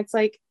 So, and it's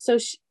like,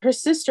 her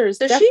sister is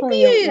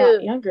definitely a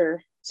lot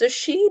younger. So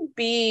she'd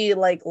be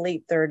like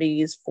late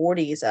 30s,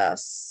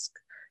 40s-esque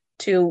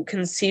to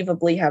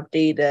conceivably have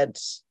dated.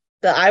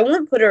 I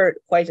wouldn't put her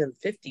quite in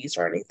 50s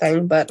or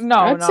anything, but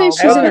I'd say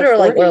she's I would put her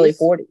like early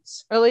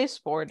 40s. At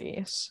least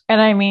 40s. And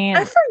I mean,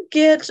 I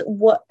forget.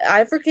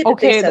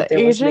 Okay, the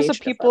ages of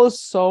people is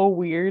so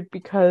weird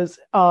because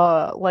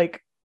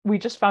like we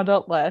just found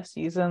out last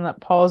season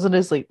that Paul's in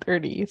his late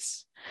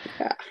 30s.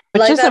 Yeah.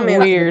 Which like isn't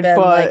weird, but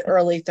like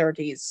early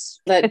 30s.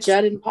 That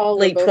Judd and Paul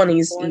late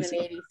 20s born in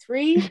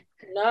 83.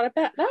 Not a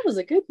bad. That was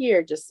a good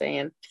year, just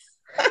saying.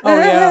 Oh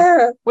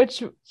yeah.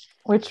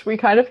 Which we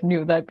kind of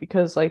knew that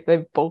because like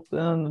they've both been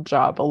in the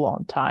job a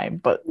long time,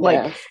 but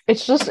like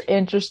it's just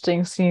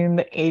interesting seeing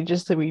the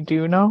ages that we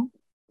do know.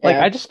 Like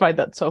I just find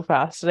that so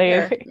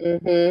fascinating. Yeah.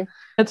 Mm-hmm.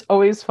 It's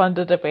always fun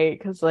to debate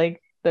because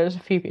like there's a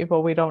few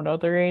people we don't know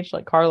their age,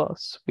 like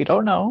Carlos. We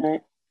don't know.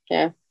 Right.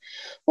 Yeah.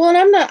 Well,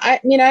 and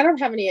I don't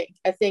have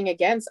a thing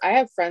against. I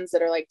have friends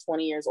that are like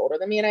 20 years older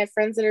than me, and I have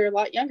friends that are a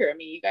lot younger. I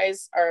mean, you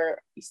guys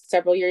are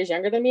several years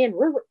younger than me, and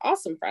we're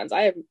awesome friends.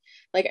 I have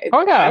like,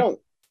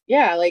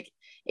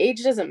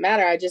 age doesn't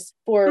matter. I just,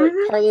 for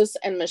Carlos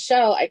and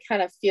Michelle, I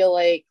kind of feel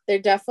like there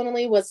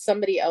definitely was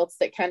somebody else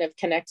that kind of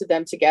connected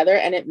them together,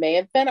 and it may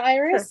have been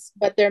Iris,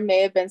 but there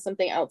may have been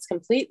something else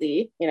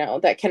completely,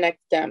 that connected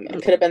them.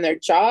 It could have been their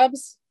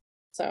jobs.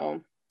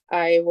 So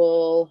I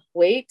will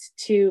wait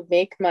to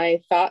make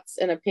my thoughts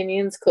and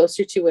opinions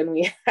closer to when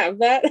we have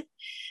that.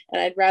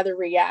 And I'd rather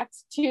react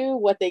to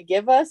what they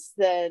give us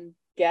than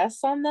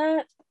guess on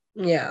that.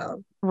 Yeah.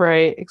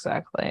 Right,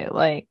 exactly.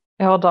 Like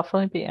it'll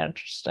definitely be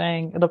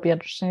interesting. It'll be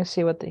interesting to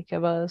see what they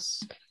give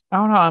us. I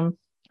don't know.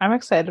 I'm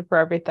excited for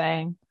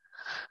everything.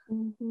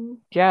 Mm-hmm.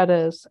 Yeah, it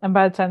is. And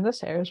by the time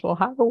this airs, we'll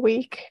have a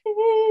week.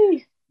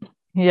 Yay!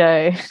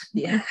 Yay.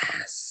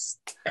 Yes.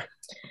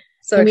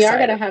 So And we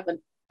excited. are going to have an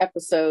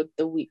episode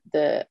the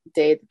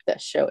day that the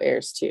show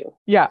airs too.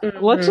 Yeah,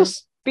 let's Mhm.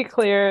 just be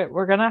clear.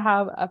 We're gonna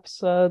have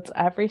episodes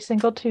every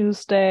single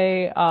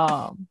Tuesday.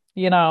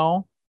 You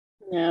know,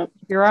 Yeah.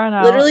 here on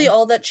out. Literally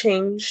all that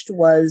changed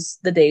was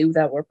the day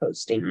that we're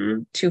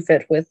posting to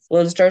fit with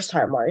Lone Star's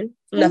timeline.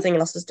 Nothing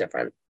else is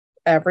different.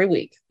 Every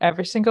week.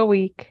 Every single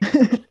week.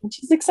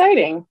 Which is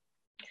exciting.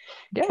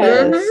 Yes.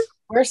 Mhm.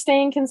 We're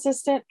staying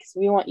consistent because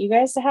we want you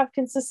guys to have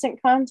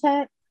consistent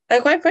content.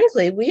 And quite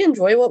frankly, we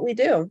enjoy what we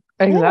do.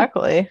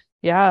 Exactly.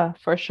 Yeah,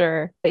 for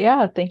sure. But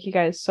yeah, thank you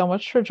guys so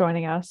much for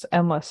joining us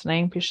and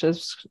listening. Be sure to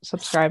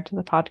subscribe to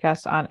the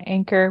podcast on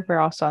Anchor. We're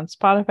also on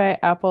Spotify,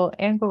 Apple,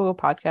 and Google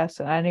Podcasts,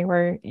 and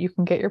anywhere you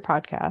can get your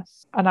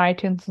podcasts. On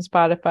iTunes and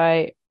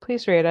Spotify,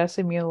 please rate us.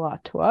 It means a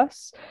lot to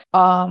us.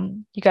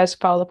 You guys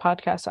follow the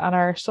podcast on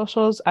our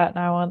socials at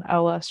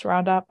 91LS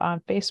Roundup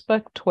on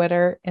Facebook,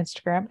 Twitter,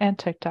 Instagram, and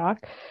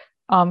TikTok.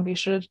 Be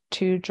sure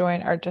to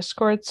join our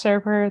Discord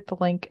server. The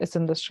link is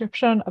in the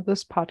description of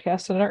this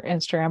podcast and our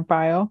Instagram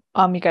bio.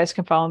 You guys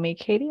can follow me,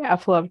 Katie,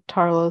 at Love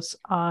Tarlos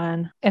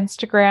on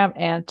Instagram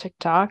and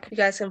TikTok. You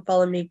guys can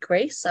follow me,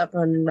 Grace, at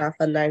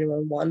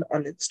RunRafa911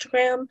 on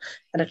Instagram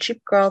and at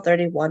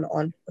CheapGirl31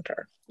 on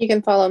Twitter. You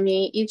can follow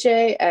me,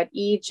 EJ, at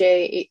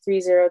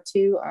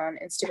EJ8302 on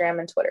Instagram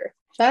and Twitter.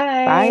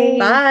 Bye. Bye.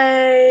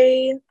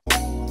 Bye.